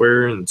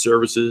software and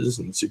services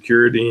and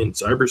security and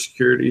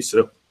cybersecurity.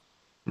 So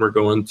we're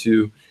going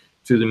to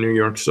the New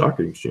York Stock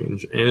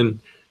Exchange.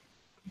 And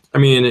I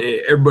mean,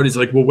 everybody's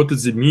like, well, what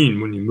does it mean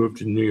when you move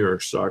to the New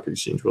York Stock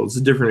Exchange? Well, it's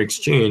a different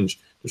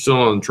exchange. They're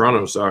still on the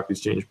Toronto Stock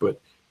Exchange,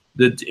 but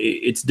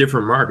it's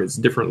different markets,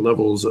 different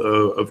levels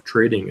of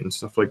trading and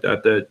stuff like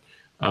that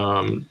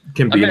can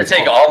be. I'm going to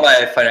take all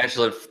my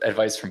financial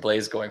advice from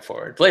Blaze going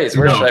forward. Blaze,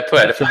 where should I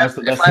put? If I have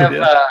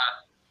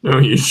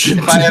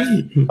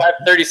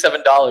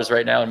 $37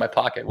 right now in my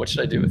pocket, what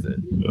should I do with it?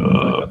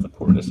 That's a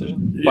poor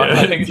decision. Yeah,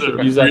 I think you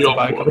should use that to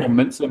buy a couple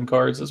Mint SIM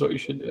cards is what you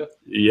should do.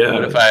 Yeah.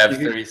 What if I have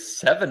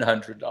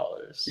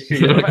 $3,700? You could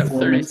get like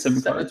 4 Mint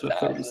SIM cards with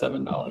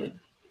 $37.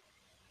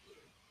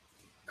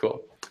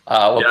 Cool.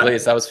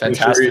 Blaze, that was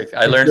fantastic.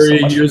 I learned so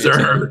much. Use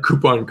our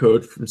coupon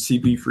code from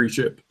CB Free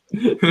Ship.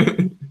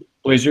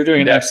 Blaze, you're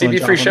doing an excellent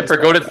CB Free Ship or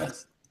go to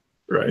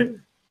right.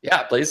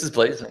 Yeah, Blaze is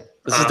blazing.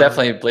 This is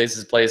definitely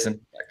Blaze's Blazing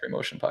BlackBerry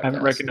Motion podcast. I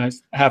haven't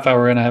recognized half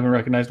hour in. I haven't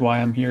recognized why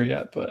I'm here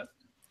yet, but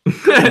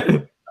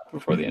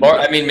before the end.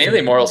 Of the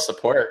mainly moral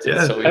support.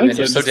 Yeah, so I think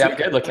you're so, so damn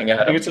good looking at I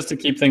think them. it's just to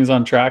keep things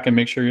on track and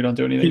make sure you don't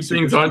do anything. Keep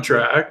things on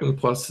track, and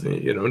plus,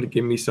 to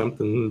give me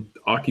something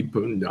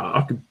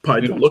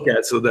occupied to look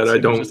at, so that I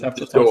don't just have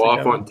to just go talk to off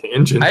Kevin. on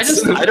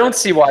tangents. I don't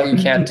see why you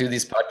can't do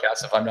these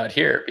podcasts if I'm not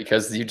here,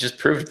 because you just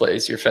proved,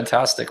 Blaze, you're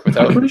fantastic. I'm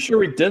Without pretty sure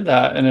we did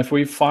that, and if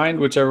we find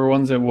whichever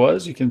ones it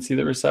was, you can see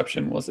the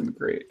reception wasn't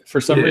great.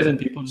 For some reason,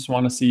 people just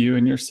want to see you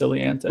and your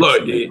silly antics.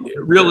 Look,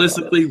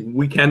 realistically,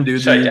 we can do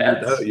Shy these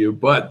dads. without you,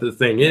 but the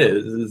thing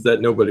is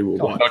that nobody will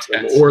watch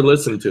them dads. or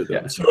listen to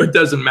them, Yeah. so it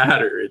doesn't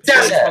matter. It's I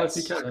just Yes. want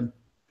to see Kevin.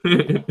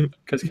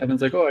 Because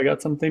Kevin's like, oh, I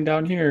got something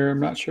down here. I'm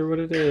not sure what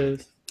it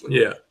is.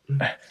 yeah.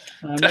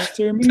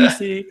 Mr.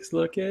 Meeseeks,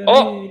 look at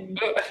me.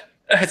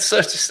 It's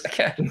so just I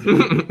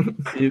can't.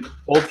 See,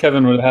 old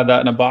Kevin would have had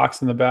that in a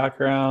box in the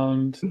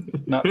background.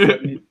 Not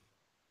funny.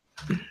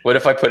 What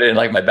if I put it in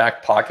like my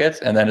back pocket,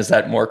 and then is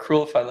that more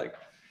cruel if I like?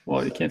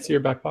 Well, you can't see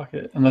your back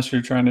pocket unless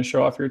you're trying to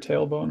show off your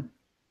tailbone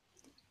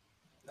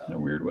in a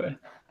weird way.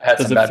 I had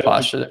Does some it bad fit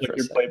posture like there for a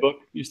your second. playbook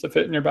used to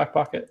fit in your back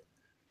pocket?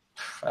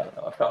 I don't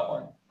know. I've got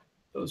one.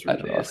 Those I were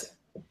don't know. days.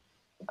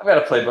 I've got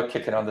a playbook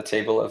kicking on the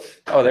table of.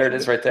 Oh, there it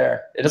is, right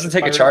there. It doesn't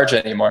take a charge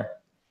anymore.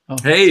 Oh.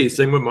 Hey,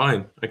 same with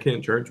mine. I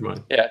can't charge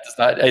mine. Yeah, it does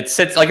not. It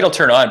sits like it'll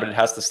turn on, but it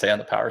has to stay on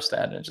the power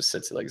stand, and it just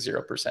sits at like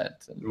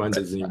 0%. Mine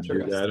doesn't even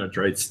do that. I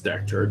tried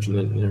stack charging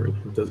it and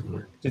everything. It doesn't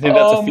work. Do you think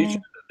that's a feature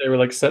that they were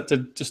like set to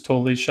just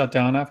totally shut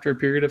down after a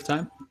period of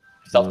time?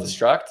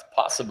 Self-destruct,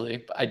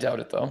 possibly. But I doubt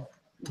it though.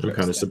 I'm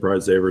kind of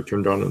surprised they ever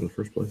turned on in the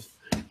first place.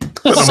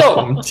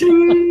 So,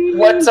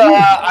 what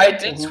I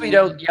did tweet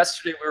out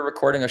yesterday, we were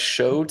recording a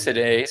show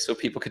today, so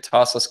people could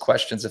toss us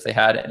questions if they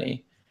had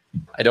any.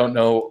 I don't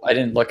know. I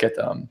didn't look at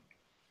them.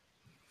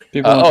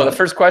 The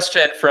first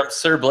question from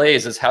Sir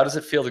Blaze is, how does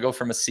it feel to go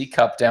from a C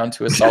cup down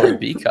to a solid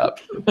B cup?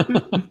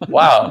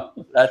 Wow,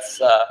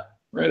 that's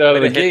right out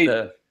of the gate.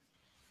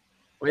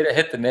 Way to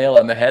hit the nail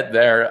on the head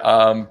there.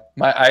 I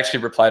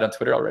actually replied on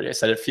Twitter already. I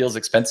said it feels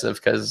expensive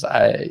because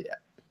a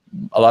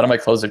lot of my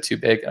clothes are too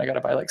big, and I got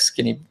to buy like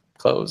skinny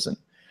clothes and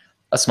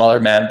a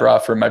smaller man bra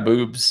for my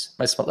boobs,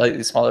 my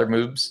slightly smaller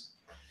boobs.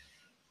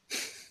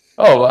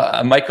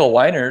 Michael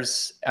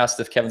Weiners asked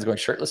if Kevin's going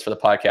shirtless for the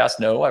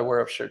podcast. No, I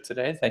wore a shirt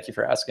today. Thank you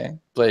for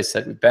asking. Blaze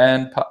said we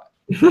banned.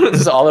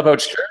 This is all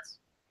about shirts.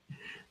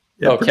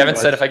 Yeah, Kevin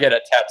said if I get a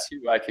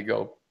tattoo, I could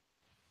go.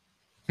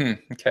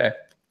 Okay,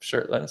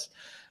 shirtless.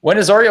 When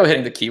is Oreo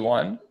hitting the key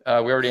one? We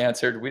already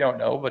answered. We don't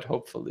know, but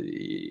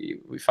hopefully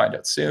we find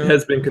out soon. It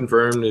has been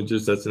confirmed. It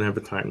just doesn't have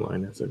a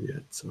timeline as of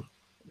yet. So.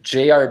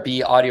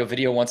 JRB Audio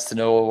Video wants to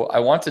know, I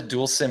want a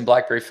dual SIM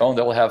BlackBerry phone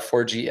that will have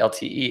 4G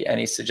LTE.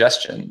 Any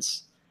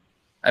suggestions?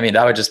 I mean,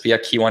 that would just be a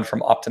key one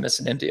from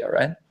Optimus in India,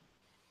 right?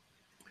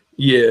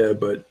 Yeah,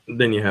 but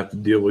then you have to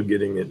deal with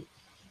getting it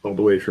all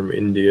the way from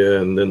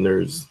India, and then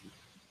there's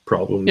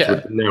problems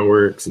with the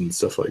networks and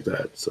stuff like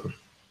that. So,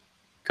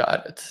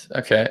 got it.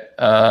 Okay.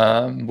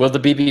 Will the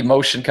BB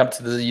Motion come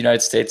to the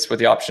United States with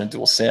the option of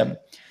dual SIM?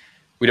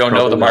 We don't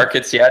know the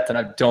markets yet, and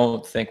I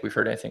don't think we've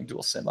heard anything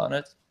dual SIM on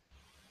it.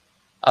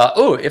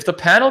 If the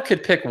panel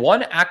could pick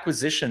one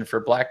acquisition for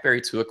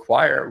BlackBerry to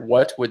acquire,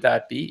 what would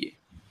that be?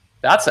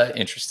 That's an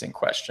interesting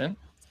question.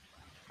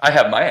 I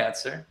have my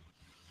answer,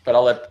 but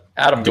I'll let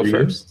Adam go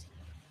first.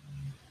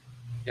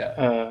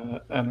 Yeah.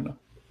 I don't know.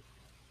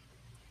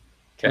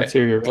 Okay. Let's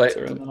hear your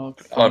answer, and then I'll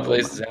I want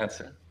Blaze's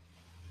answer.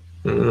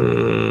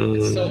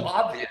 It's so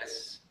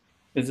obvious.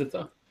 Is it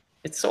though?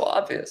 It's so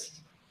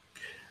obvious.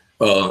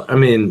 Well, I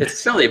mean, it's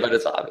silly, but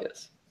it's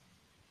obvious.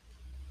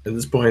 At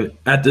this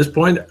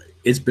point,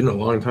 it's been a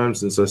long time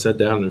since I sat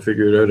down and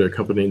figured out a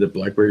company that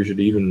BlackBerry should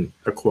even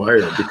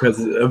acquire because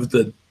of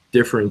the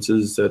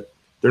differences that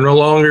they're no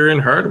longer in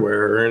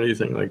hardware or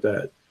anything like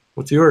that.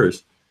 What's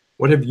yours?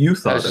 What have you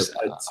thought of?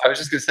 I was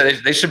just going to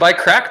say they should buy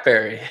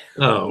CrackBerry.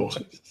 Oh.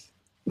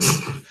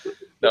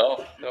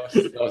 No,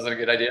 that wasn't a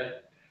good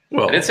idea.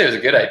 Well, I didn't say it was a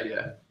good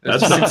idea.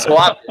 It seems so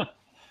obvious.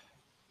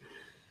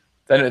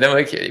 Then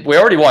we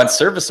already won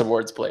service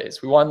awards,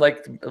 Blaze. We won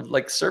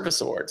like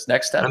service awards.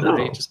 Next step would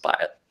be just buy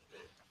it.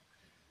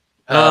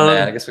 Oh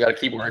man, I guess we got to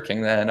keep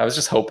working then. I was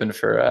just hoping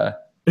for.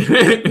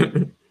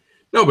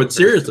 No, but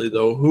seriously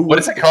though, what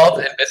is it called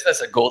in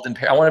business? A golden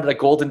I wanted a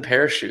golden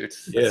parachute.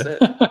 That's it.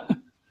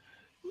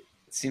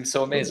 It seems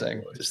so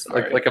amazing. Just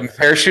like a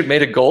parachute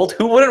made of gold.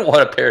 Who wouldn't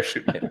want a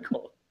parachute made of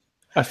gold?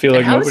 I feel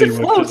like nobody would,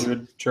 because it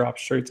would drop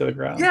straight to the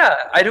ground. Yeah,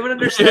 I don't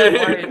understand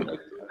why.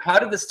 How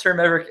did this term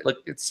ever?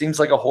 It seems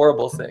like a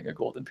horrible thing. A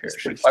golden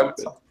parachute. Why would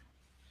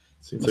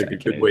seems like a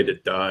good way to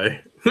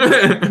die.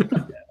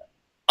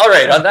 All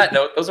right. On that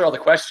note, those are all the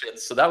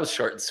questions. So that was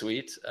short and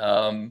sweet.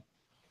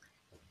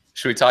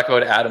 Should we talk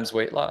about Adam's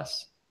weight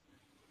loss?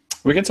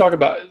 We can talk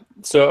about.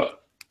 So,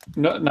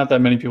 not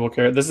that many people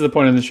care. This is the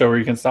point in the show where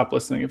you can stop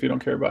listening if you don't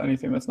care about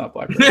anything that's not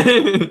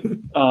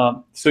BlackBerry.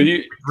 So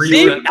you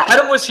see,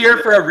 Adam was here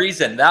for a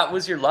reason. That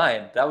was your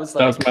line. That was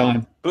my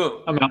line.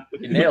 Boom. I'm out.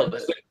 You nailed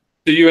it.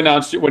 So you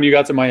announced when you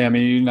got to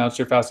Miami, you announced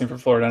you're fasting for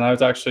Florida, and I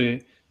was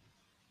actually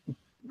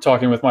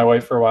talking with my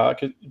wife for a while.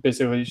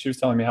 Basically, she was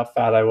telling me how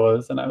fat I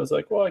was, and I was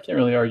like, "Well, I can't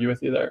really argue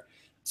with you there."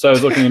 So I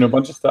was looking into a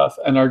bunch of stuff,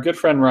 and our good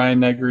friend Ryan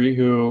Negri,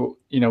 who,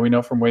 you know, we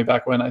know from way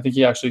back when, I think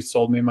he actually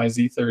sold me my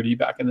Z30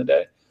 back in the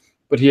day,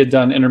 but he had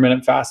done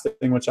intermittent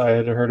fasting, which I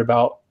had heard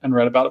about and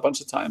read about a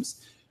bunch of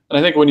times. And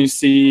I think when you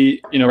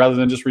see, you know, rather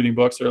than just reading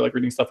books or like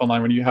reading stuff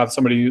online, when you have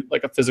somebody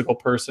like a physical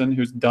person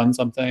who's done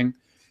something,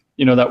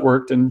 you know, that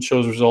worked and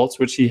shows results,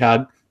 which he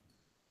had,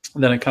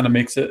 then it kind of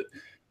makes it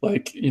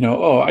like, you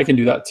know, oh, I can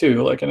do that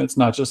too. Like, and it's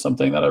not just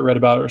something that I read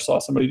about or saw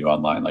somebody do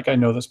online. Like, I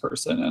know this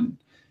person and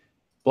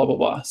blah, blah,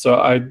 blah. So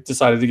I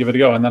decided to give it a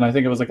go. And then I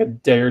think it was like a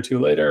day or two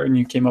later, and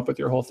you came up with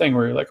your whole thing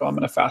where you're like, oh, I'm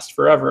going to fast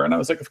forever. And I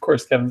was like, of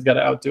course, Kevin's got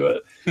to outdo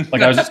it.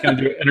 Like, I was just going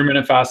to do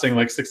intermittent fasting,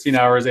 like 16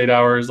 hours, 8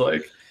 hours,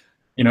 like,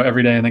 you know,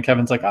 every day. And then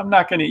Kevin's like, I'm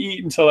not going to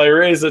eat until I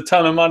raise a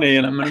ton of money,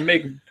 and I'm going to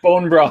make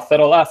bone broth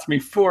that'll last me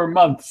 4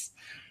 months.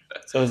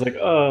 So I was like,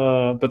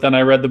 but then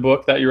I read the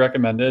book that you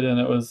recommended, and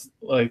it was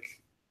like,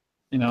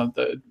 you know,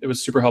 it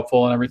was super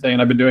helpful and everything.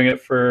 And I've been doing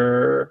it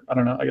for, I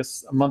don't know, I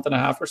guess a month and a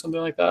half or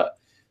something like that.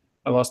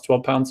 I lost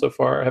 12 pounds so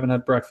far. I haven't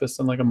had breakfast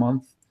in like a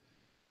month,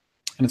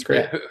 and it's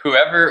great. Yeah,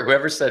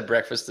 whoever said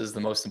breakfast is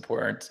the most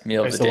important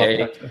meal of the still love day,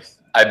 breakfast.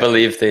 I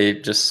believe they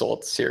just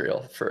sold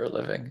cereal for a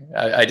living.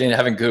 I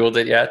haven't Googled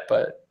it yet,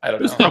 but I don't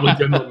It was know. probably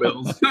General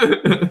Mills.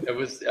 It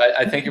was.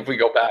 I think if we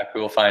go back,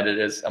 we will find it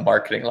as a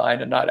marketing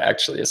line and not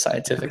actually a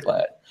scientific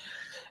line.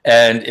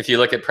 And if you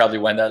look at probably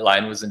when that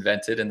line was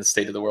invented and the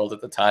state of the world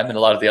at the time, and a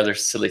lot of the other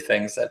silly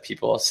things that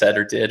people said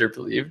or did or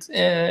believed,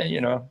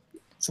 you know,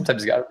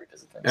 sometimes you got to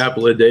revisit things.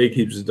 Apple a day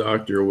keeps the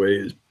doctor away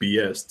is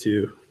BS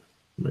too.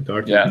 My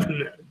doctor's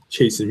been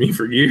chasing me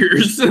for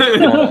years.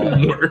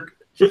 Work.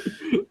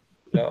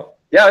 No.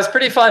 Yeah, it was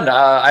pretty fun.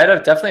 I had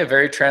definitely a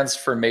very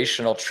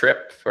transformational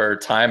trip for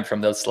time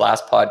from this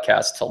last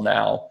podcast till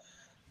now.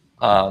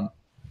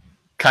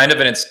 Kind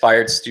of an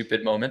inspired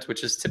stupid moment,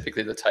 which is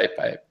typically the type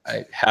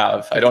I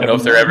have. I don't know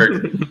if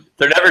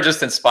they're never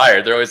just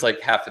inspired. They're always like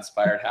half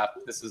inspired, half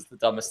this is the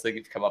dumbest thing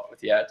you've come up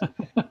with yet.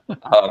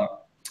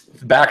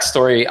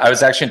 Backstory, I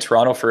was actually in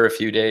Toronto for a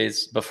few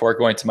days before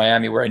going to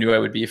Miami, where I knew I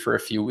would be for a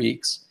few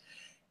weeks.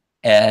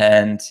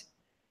 And,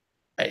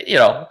 you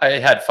know, I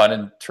had fun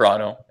in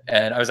Toronto,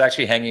 and I was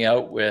actually hanging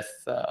out with,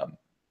 I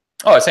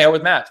was hanging out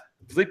with Matt,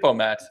 Filippo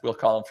Matt, we'll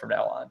call him from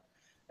now on.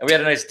 And we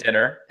had a nice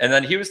dinner. And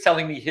then he was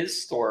telling me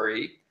his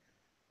story.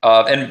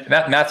 And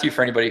Matthew,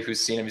 for anybody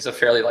who's seen him, he's a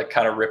fairly like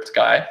kind of ripped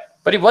guy,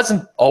 but he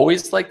wasn't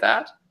always like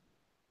that.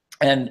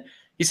 And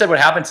he said what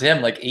happened to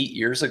him like 8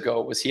 years ago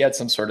was he had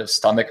some sort of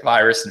stomach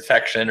virus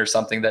infection or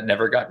something that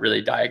never got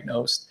really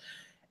diagnosed.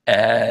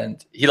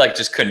 And he like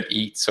just couldn't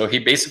eat. So he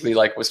basically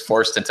like was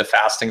forced into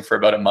fasting for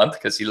about a month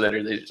because he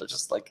literally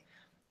just like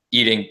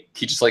eating,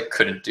 he just like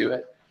couldn't do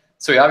it.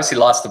 So he obviously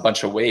lost a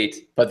bunch of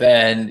weight, but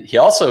then he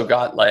also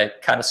got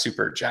like kind of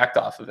super jacked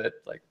off of it,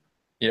 like,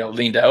 you know,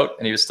 leaned out,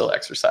 and he was still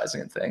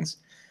exercising and things.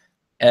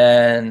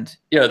 And,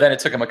 you know, then it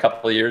took him a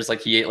couple of years,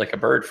 like he ate like a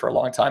bird for a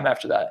long time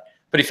after that.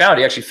 But he found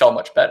he actually felt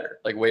much better,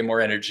 like way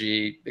more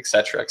energy, et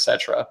cetera, et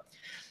cetera.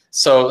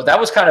 So that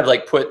was kind of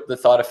like put the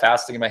thought of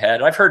fasting in my head.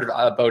 And I've heard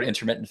about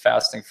intermittent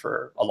fasting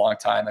for a long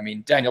time. I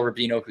mean, Daniel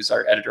Rubino, who's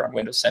our editor on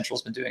Windows Central,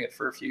 has been doing it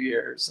for a few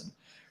years. And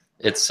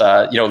it's,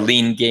 you know,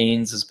 lean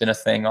gains has been a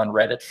thing on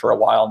Reddit for a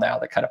while now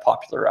that kind of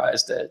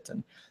popularized it.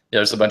 And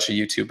there's a bunch of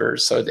YouTubers.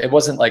 So it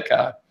wasn't like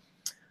a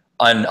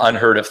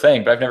unheard of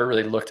thing, but I've never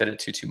really looked at it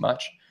too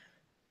much.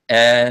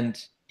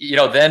 And, you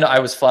know, then I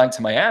was flying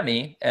to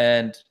Miami,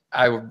 and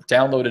I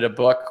downloaded a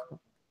book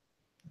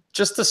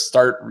just to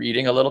start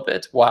reading a little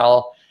bit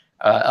while,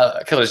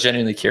 because I was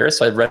genuinely curious.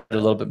 So I read a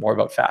little bit more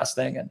about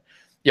fasting, and,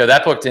 you know,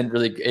 that book didn't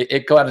really,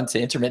 it got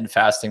into intermittent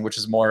fasting, which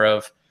is more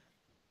of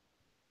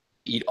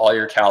eat all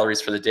your calories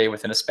for the day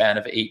within a span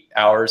of 8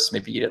 hours.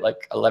 Maybe eat at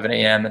like 11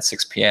 a.m. and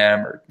 6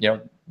 p.m. or, you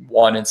know,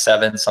 1 and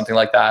 7, something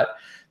like that.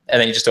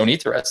 And then you just don't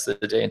eat the rest of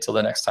the day until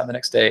the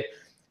next day.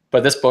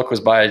 But this book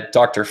was by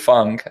Dr.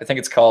 Fung. I think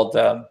it's called,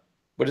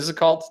 what is it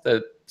called?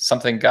 The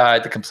something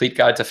guide, the complete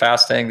guide to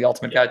fasting, the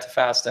ultimate guide to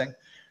fasting.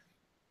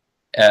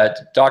 A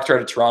doctor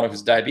out of Toronto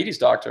who's a diabetes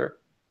doctor.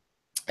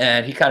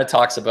 And he kind of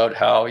talks about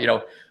how, you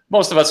know,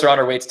 most of us are on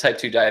our way to type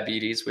 2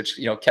 diabetes, which,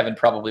 you know, Kevin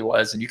probably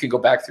was. And you can go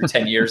back through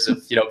 10 years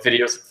of, you know,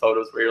 videos and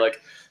photos where you're like,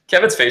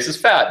 Kevin's face is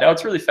fat. Now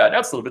it's really fat. Now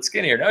it's a little bit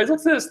skinnier. Now he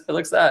looks this, he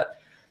looks that.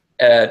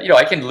 And, you know,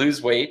 I can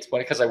lose weight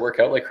because I work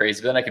out like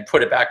crazy, but then I can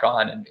put it back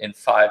on in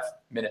 5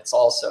 minutes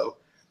also.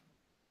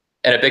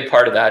 And a big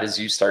part of that is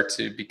you start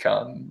to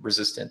become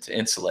resistant to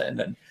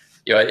insulin. And,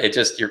 you know, it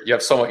just, you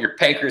have so much, your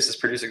pancreas is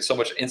producing so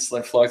much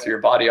insulin flowing through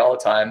your body all the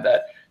time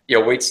that, you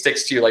know, weight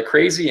sticks to you like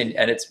crazy,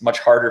 and it's much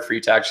harder for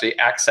you to actually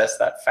access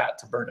that fat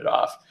to burn it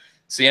off.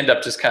 So you end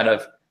up just kind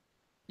of,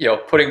 you know,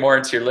 putting more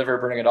into your liver,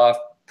 burning it off,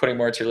 putting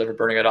more into your liver,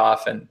 burning it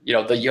off. And, you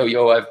know, the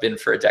yo-yo I've been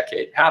for a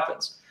decade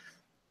happens.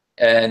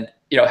 And,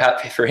 you know,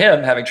 for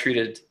him, having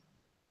treated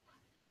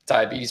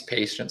diabetes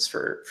patients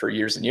for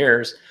years and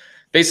years,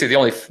 basically the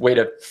only way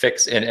to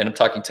fix, and I'm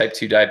talking type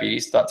 2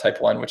 diabetes, not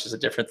type 1, which is a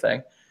different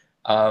thing.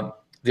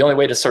 The only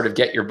way to sort of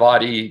get your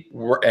body's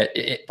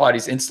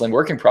insulin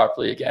working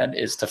properly again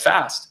is to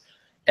fast.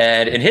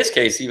 And in his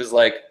case, he was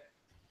like,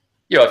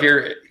 you know, if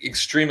you're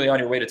extremely on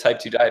your way to type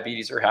 2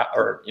 diabetes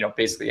or you know,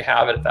 basically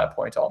have it at that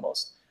point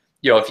almost,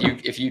 you know,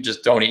 if you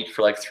just don't eat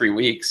for like 3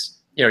 weeks,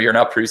 you know, you're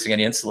not producing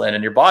any insulin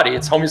in your body.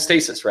 It's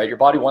homeostasis, right? Your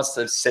body wants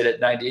to sit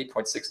at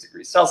 98.6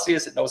 degrees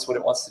Celsius. It knows what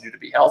it wants to do to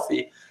be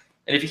healthy.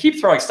 And if you keep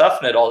throwing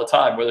stuff in it all the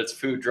time, whether it's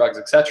food, drugs,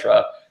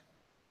 etc.,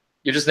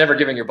 you're just never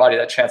giving your body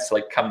that chance to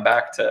like come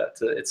back to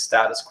its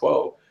status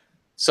quo.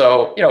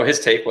 So, you know, his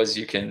take was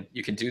you can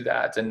do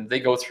that. And they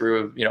go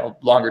through, you know,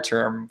 longer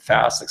term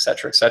fasts, et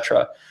cetera, et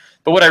cetera.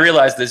 But what I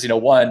realized is, you know,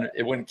 one,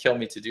 it wouldn't kill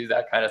me to do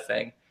that kind of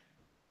thing.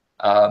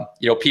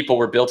 You know, people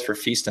were built for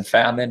feast and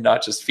famine,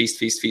 not just feast,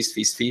 feast, feast,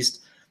 feast,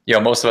 feast. You know,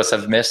 most of us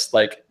have missed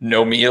like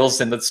no meals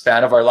in the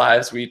span of our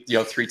lives. We, you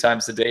know, 3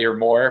 times a day or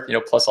more, you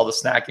know, plus all the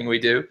snacking we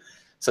do.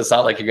 So it's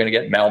not like you're going to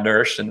get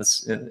malnourished in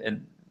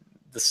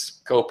the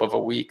scope of a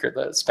week or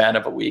the span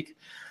of a week.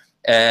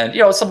 And,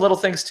 you know, some little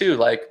things too,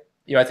 like,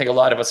 you know, I think a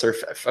lot of us are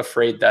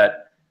afraid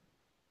that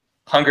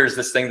hunger is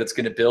this thing that's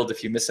going to build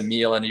if you miss a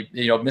meal, and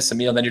you know, miss a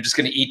meal and then you're just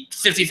going to eat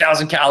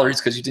 50,000 calories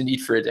because you didn't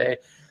eat for a day.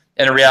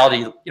 And in reality,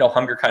 you know,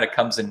 hunger kind of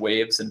comes in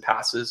waves and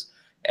passes.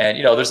 And,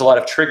 you know, there's a lot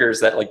of triggers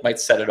that like might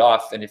set it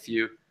off. And if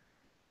you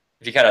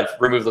kind of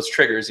remove those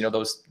triggers, you know,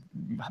 those,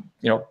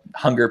 you know,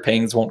 hunger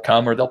pains won't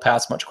come, or they'll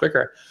pass much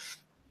quicker.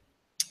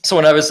 So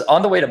when I was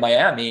on the way to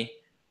Miami,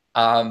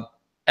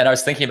 and I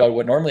was thinking about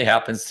what normally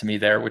happens to me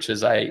there, which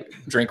is I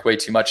drink way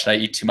too much and I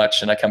eat too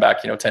much and I come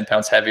back, you know, 10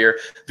 pounds heavier,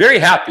 very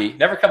happy,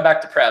 never come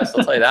back depressed.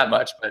 I'll tell you that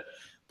much,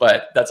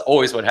 but that's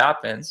always what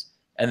happens.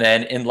 And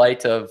then in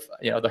light of,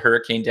 you know, the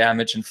hurricane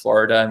damage in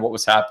Florida and what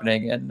was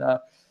happening in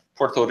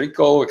Puerto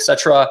Rico,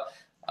 etc.,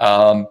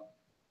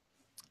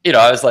 you know,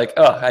 I was like,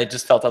 oh, I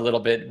just felt a little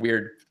bit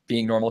weird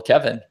being normal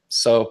Kevin.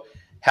 So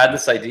had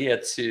this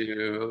idea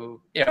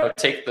to, you know,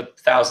 take the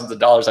thousands of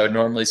dollars I would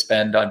normally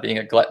spend on being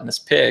a gluttonous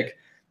pig,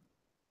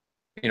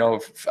 you know,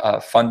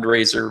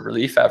 fundraiser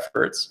relief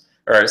efforts,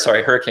 or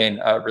sorry, hurricane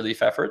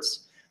relief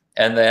efforts.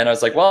 And then I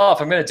was like, well,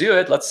 if I'm going to do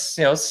it, let's,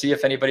 you know, see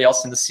if anybody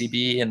else in the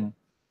CB and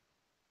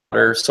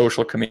other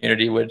social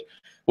community would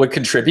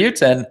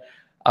contribute. And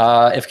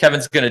if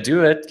Kevin's going to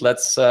do it,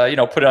 let's, you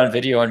know, put it on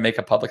video and make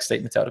a public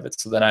statement out of it.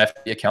 So then I have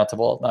to be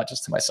accountable, not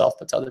just to myself,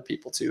 but to other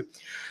people too,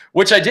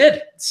 which I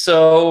did.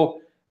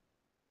 So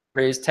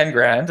raised 10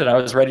 grand and I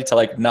was ready to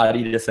like not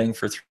eat a thing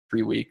for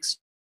 3 weeks.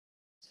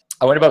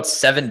 I went about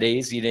 7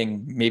 days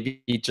eating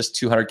maybe just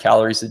 200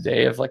 calories a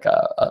day of like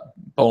a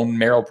bone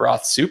marrow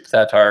broth soup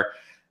that our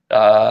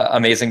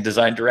amazing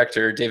design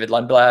director, David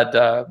Lundblad,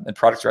 and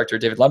product director,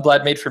 David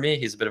Lundblad, made for me.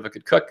 He's a bit of a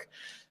good cook.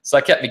 So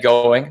that kept me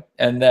going.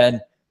 And then,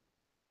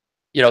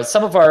 you know,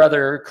 some of our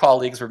other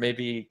colleagues were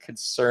maybe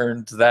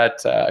concerned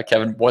that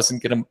Kevin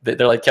wasn't going to,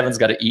 they're like, Kevin's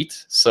got to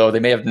eat. So they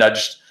may have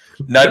nudged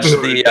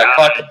the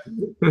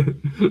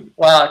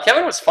well,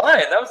 Kevin was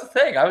fine. That was the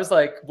thing. I was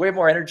like way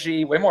more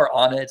energy, way more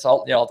on it.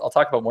 I'll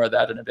talk about more of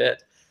that in a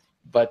bit.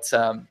 But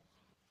yeah,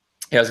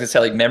 I was gonna say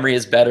like memory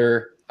is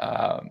better.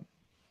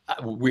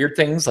 Weird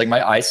things like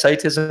my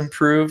eyesight is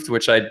improved,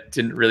 which I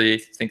didn't really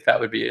think that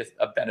would be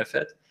a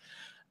benefit.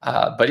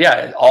 But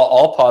yeah,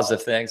 all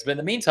positive things. But in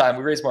the meantime,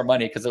 we raised more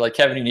money because they're like,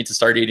 Kevin, you need to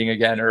start eating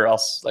again, or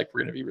else like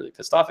we're gonna be really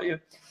pissed off at you.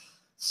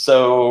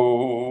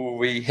 So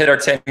we hit our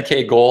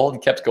 10K goal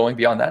and kept going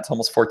beyond that to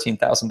almost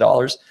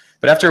 $14,000.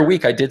 But after a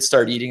week, I did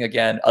start eating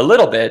again a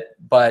little bit,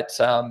 but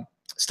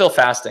still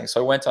fasting. So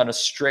I went on a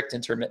strict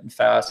intermittent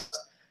fast,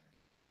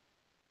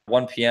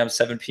 1 p.m.,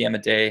 7 p.m. a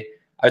day.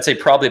 I would say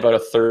probably about a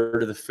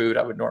third of the food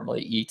I would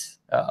normally eat,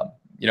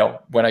 you know,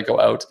 when I go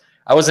out.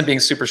 I wasn't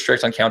being super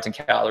strict on counting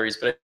calories,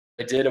 but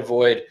I did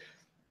avoid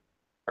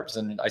carbs,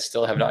 and I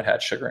still have not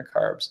had sugar and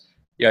carbs.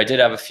 You know, I did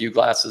have a few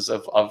glasses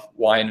of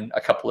wine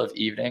a couple of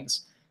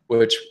evenings,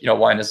 which, you know,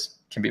 wine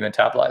can be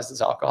metabolized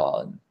as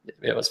alcohol, and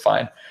it was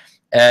fine.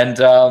 And,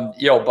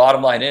 you know,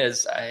 bottom line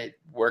is I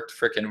worked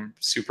freaking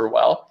super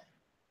well.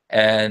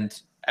 And,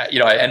 you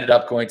know, I ended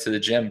up going to the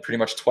gym pretty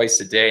much twice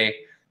a day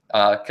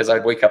because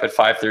I'd wake up at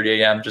 5:30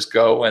 a.m., just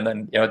go. And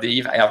then, you know, the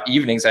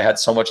evenings I had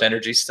so much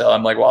energy still.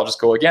 I'm like, well, I'll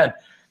just go again.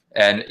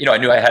 And, you know, I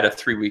knew I had a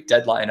 3-week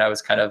deadline I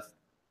was kind of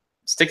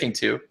sticking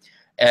to.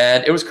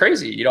 And it was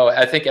crazy. You know,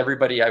 I think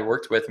everybody I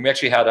worked with, and we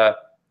actually had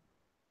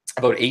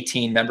about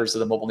 18 members of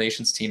the Mobile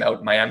Nations team out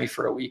in Miami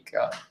for a week,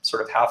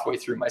 sort of halfway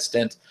through my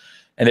stint.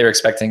 And they were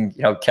expecting,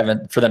 you know,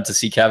 Kevin, for them to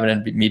see Kevin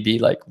and me be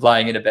like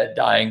lying in a bed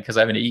dying because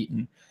I haven't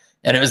eaten.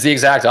 And it was the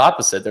exact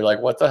opposite. They're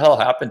like, what the hell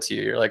happened to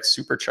you? You're like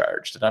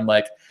supercharged. And I'm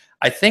like,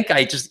 I think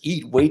I just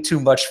eat way too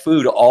much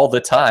food all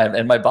the time.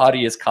 And my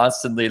body is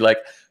constantly like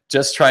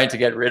just trying to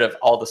get rid of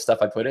all the stuff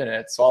I put in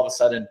it. So all of a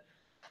sudden,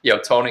 you know,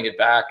 toning it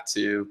back to,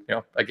 you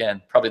know,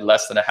 again, probably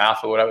less than a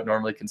half of what I would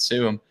normally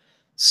consume,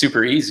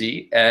 super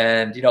easy.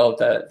 And, you know,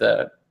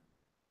 the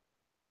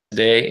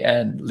day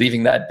and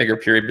leaving that bigger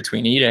period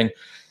between eating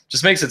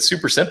just makes it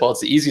super simple.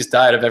 It's the easiest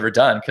diet I've ever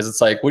done because it's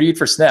like, what do you eat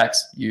for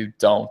snacks? You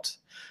don't.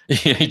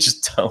 You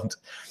just don't.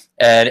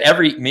 And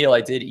every meal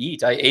I did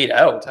eat, I ate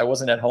out. I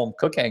wasn't at home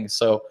cooking.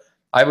 So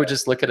I would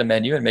just look at a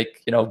menu and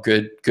make, you know,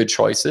 good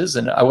choices.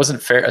 And I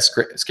wasn't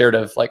scared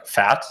of like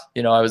fat.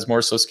 You know, I was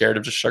more so scared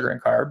of just sugar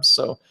and carbs.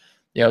 So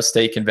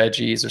steak and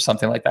veggies or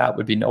something like that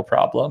would be no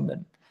problem.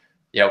 And,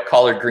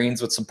 collard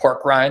greens with some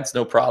pork rinds,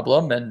 no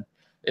problem. And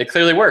it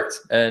clearly worked.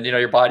 And,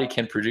 your body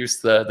can produce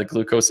the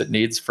glucose it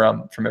needs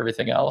from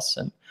everything else.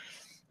 And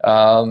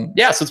so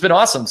it's been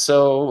awesome.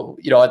 So,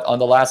 on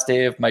the last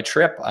day of my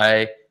trip,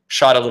 I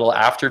shot a little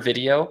after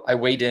video. I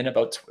weighed in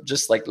about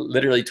just like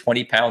literally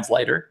 20 pounds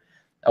lighter.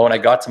 When I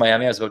got to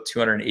Miami, I was about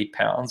 208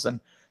 pounds.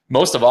 And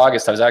most of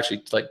August, I was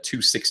actually like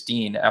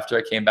 216 after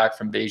I came back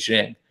from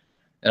Beijing.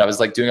 And I was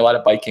like doing a lot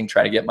of biking,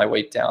 trying to get my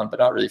weight down, but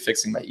not really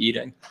fixing my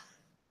eating.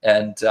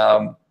 And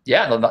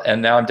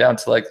and now I'm down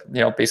to like,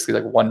 basically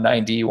like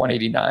 190,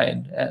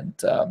 189.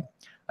 And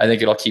I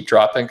think it'll keep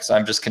dropping because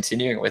I'm just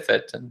continuing with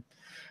it.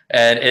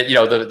 And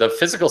it, the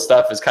physical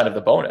stuff is kind of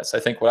the bonus. I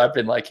think what I've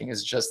been liking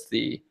is just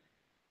the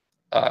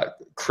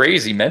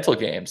crazy mental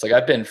games. Like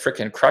I've been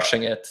freaking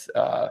crushing it,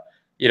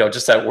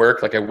 just at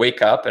work. Like I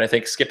wake up and I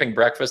think skipping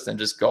breakfast and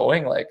just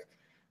going, like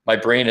my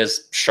brain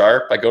is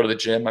sharp. I go to the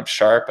gym, I'm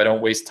sharp. I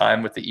don't waste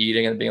time with the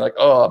eating and being like,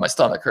 oh, my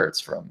stomach hurts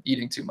from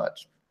eating too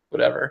much,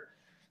 whatever.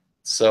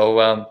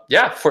 So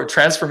for a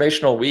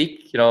transformational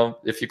week,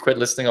 if you quit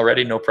listening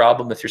already, no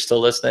problem. If you're still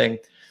listening,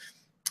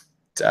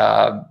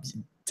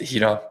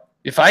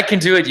 if I can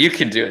do it, you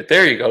can do it.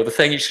 There you go. The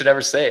thing you should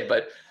never say.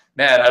 But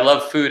man, I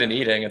love food and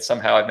eating, and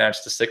somehow I've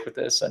managed to stick with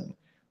this. And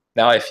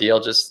now I feel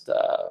just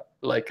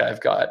like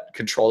I've got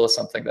control of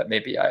something that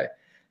maybe I,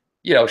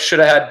 should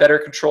have had better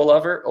control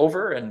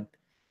over, and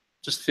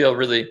just feel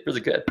really, really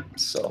good.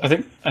 So I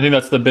think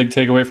that's the big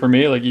takeaway for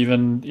me. Like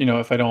even,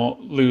 if I don't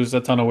lose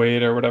a ton of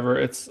weight or whatever,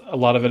 it's a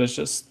lot of it is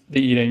just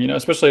the eating,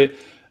 especially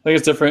I think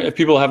it's different if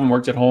people haven't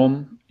worked at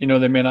home,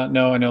 they may not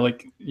know. I know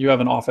like you have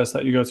an office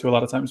that you go to a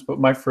lot of times, but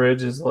my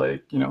fridge is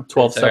like,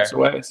 12 steps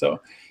away. So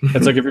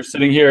it's like if you're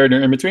sitting here and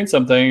you're in between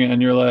something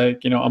and you're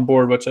like, I'm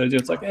bored, what should I do?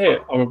 It's like, hey,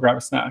 I'll go grab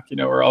a snack,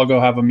 or I'll go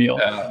have a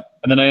meal.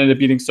 And then I end up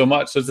eating so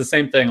much. So it's the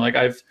same thing. Like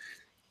I've,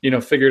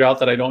 figured out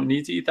that I don't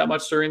need to eat that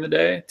much during the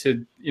day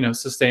to,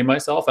 sustain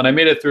myself. And I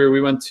made it through.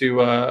 We went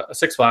to a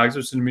Six Flags,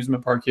 which is an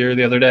amusement park here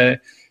the other day.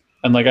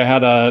 And like I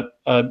had a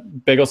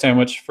bagel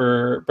sandwich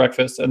for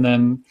breakfast. And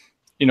then,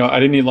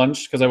 I didn't eat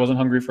lunch because I wasn't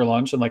hungry for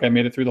lunch. And like I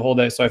made it through the whole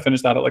day. So I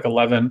finished that at like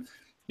 11,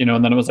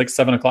 and then it was like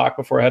 7 o'clock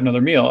before I had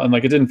another meal. And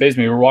like it didn't faze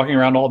me. We were walking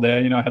around all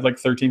day. I had like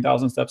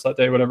 13,000 steps that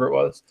day, whatever it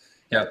was.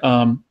 Yeah.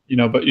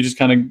 But you just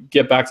kind of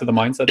get back to the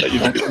mindset that you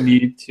don't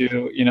need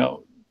to,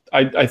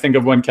 I think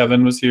of when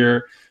Kevin was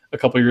here a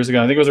couple of years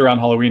ago. I think it was around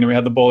Halloween, and we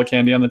had the bowl of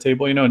candy on the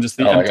table, and just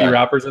the empty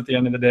wrappers at the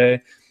end of the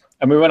day.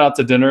 And we went out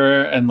to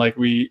dinner, and like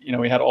we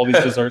had all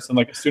these desserts, and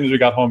like as soon as we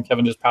got home,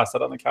 Kevin just passed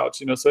out on the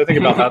couch, So I think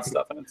about that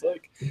stuff, and it's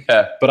like,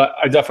 but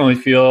I definitely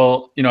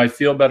feel, I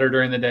feel better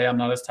during the day. I'm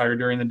not as tired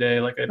during the day.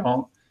 Like I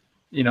don't,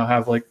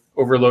 have like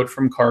overload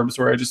from carbs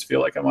where I just feel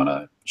like I want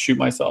to shoot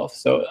myself.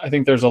 So I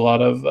think there's a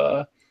lot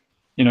of,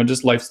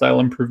 just lifestyle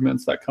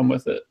improvements that come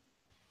with it,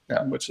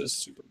 which is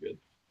super good.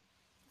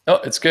 Oh,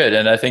 it's good.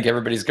 And I think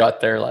everybody's got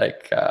their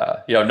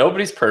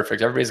nobody's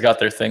perfect. Everybody's got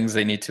their things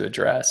they need to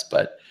address.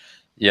 But,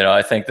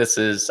 I think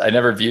I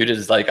never viewed it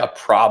as like a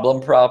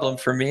problem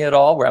for me at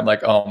all, where I'm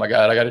like, oh my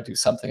God, I got to do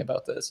something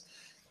about this.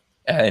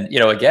 And,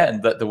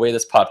 again, the way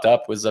this popped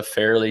up was a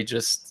fairly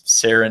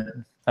just I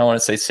don't want to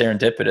say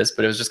serendipitous,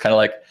 but it was just kind of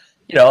like,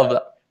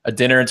 a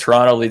dinner in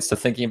Toronto leads to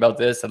thinking about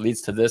this, that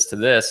leads to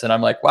this. And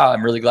I'm like, wow,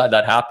 I'm really glad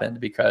that happened,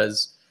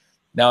 because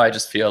now I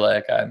just feel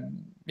like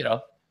I'm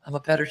a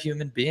better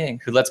human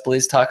being who lets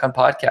Blaze talk on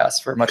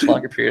podcasts for a much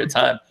longer period of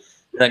time.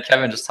 And then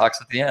Kevin just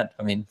talks at the end.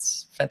 I mean,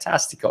 it's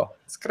fantastico.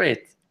 It's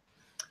great.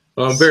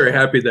 Well, I'm very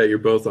happy that you're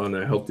both on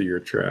a healthier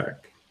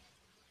track.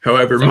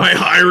 However, my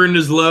iron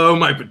is low,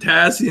 my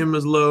potassium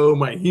is low,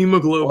 my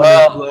hemoglobin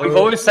is low. We've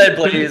always said,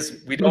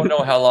 Blaze, we don't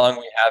know how long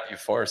we have you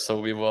for, so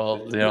we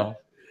will,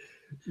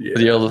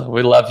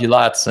 we love you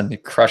lots, and you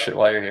crush it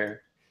while you're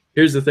here.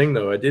 Here's the thing,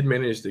 though. I did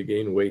manage to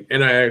gain weight,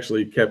 and I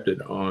actually kept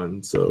it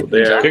on. So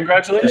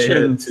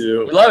congratulations!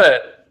 We love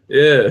it.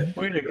 Yeah.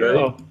 Way to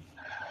go.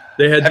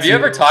 Have you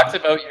ever talked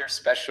about your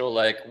special,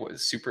 like,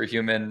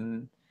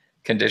 superhuman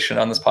condition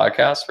on this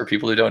podcast for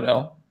people who don't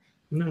know?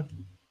 No.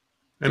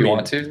 Do you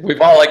want to?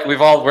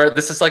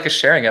 This is like a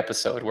sharing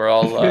episode. We're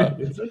all,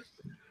 Kevin.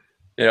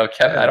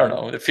 I don't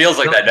know. It feels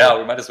like that now.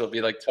 We might as well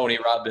be like Tony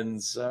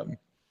Robbins.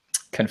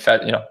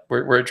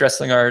 We're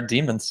addressing our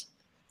demons.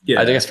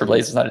 Yeah. I guess for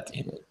Blaze, it's not a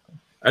demon.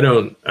 I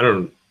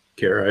don't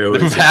care. I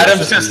always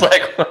Adam's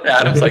like,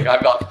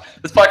 I'm not.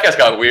 This podcast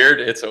got weird.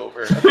 It's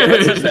over. Okay,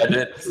 let's just end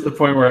it. This is the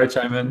point where I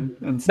chime in.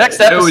 And next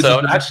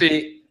episode,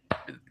 actually,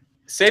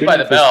 Saved by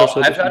the Bell.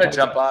 I've got to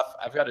jump off.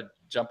 I've got to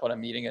jump on a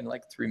meeting in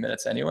like 3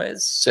 minutes,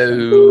 anyways.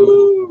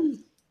 So,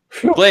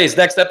 Blaze,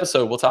 next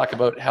episode, we'll talk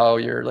about how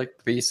you're like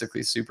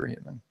basically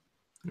superhuman.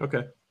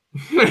 Okay.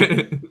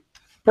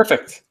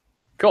 Perfect.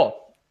 Cool.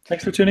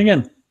 Thanks for tuning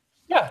in.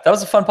 Yeah, that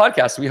was a fun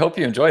podcast. We hope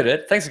you enjoyed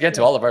it. Thanks again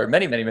to all of our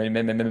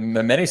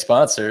many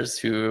sponsors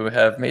who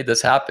have made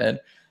this happen.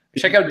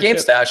 Check out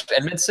GameStash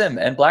and MidSim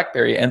and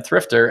BlackBerry and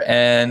Thrifter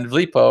and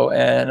Vlipo,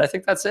 and I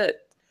think that's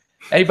it.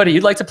 Anybody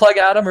you'd like to plug,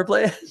 Adam or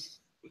Blaze?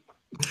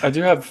 I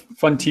do have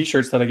fun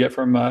T-shirts that I get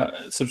from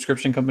a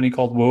subscription company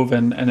called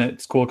Woven, and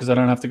it's cool because I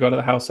don't have to go to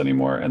the house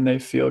anymore, and they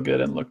feel good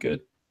and look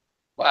good.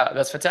 Wow,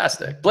 that's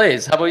fantastic.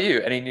 Blaze, how about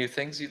you? Any new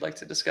things you'd like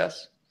to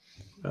discuss?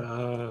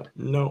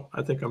 No,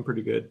 I think I'm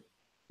pretty good.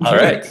 All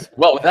right.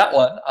 Well, with that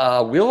one,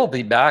 we'll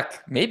be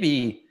back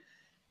maybe,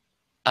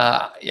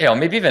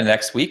 maybe even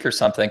next week or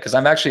something, because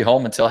I'm actually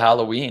home until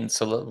Halloween.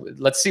 So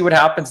let's see what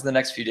happens in the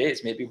next few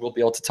days. Maybe we'll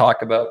be able to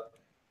talk about,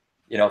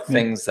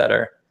 things that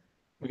are.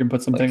 We can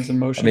put some things in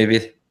motion.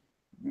 Maybe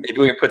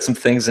we can put some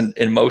things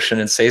in motion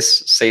and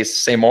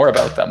say more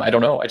about them. I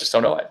don't know. I just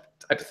don't know. I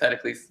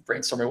hypothetically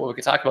brainstorming what we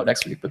could talk about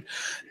next week, but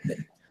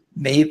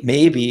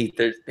maybe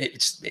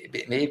it's,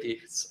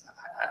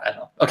 I don't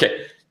know.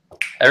 Okay.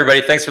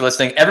 Everybody, thanks for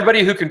listening.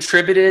 Everybody who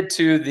contributed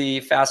to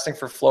the Fasting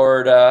for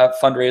Florida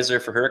fundraiser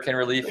for hurricane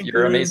relief,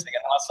 you're amazing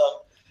and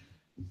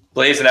awesome.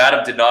 Blaze and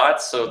Adam did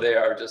not, so they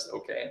are just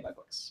okay in my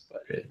books.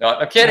 But no,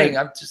 I'm kidding.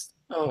 I'm just.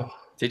 Oh,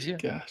 did you?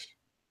 Gosh.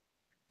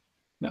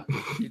 No,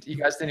 you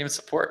guys didn't even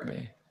support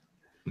me.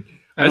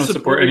 I don't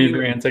support any of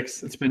your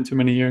antics. It's been too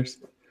many years.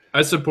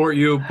 I support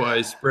you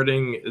by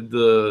spreading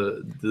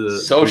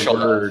the social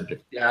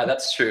word. Yeah,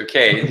 that's true.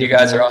 Okay, you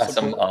guys are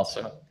awesome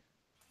also.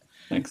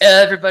 Thanks.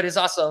 Everybody's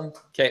awesome.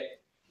 Okay,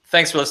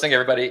 thanks for listening,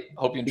 everybody.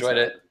 Hope you enjoyed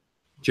it.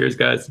 Cheers,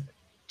 guys.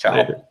 Ciao.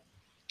 Later.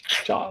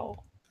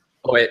 Ciao.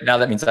 Oh wait, now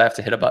that means I have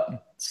to hit a button.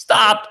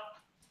 Stop.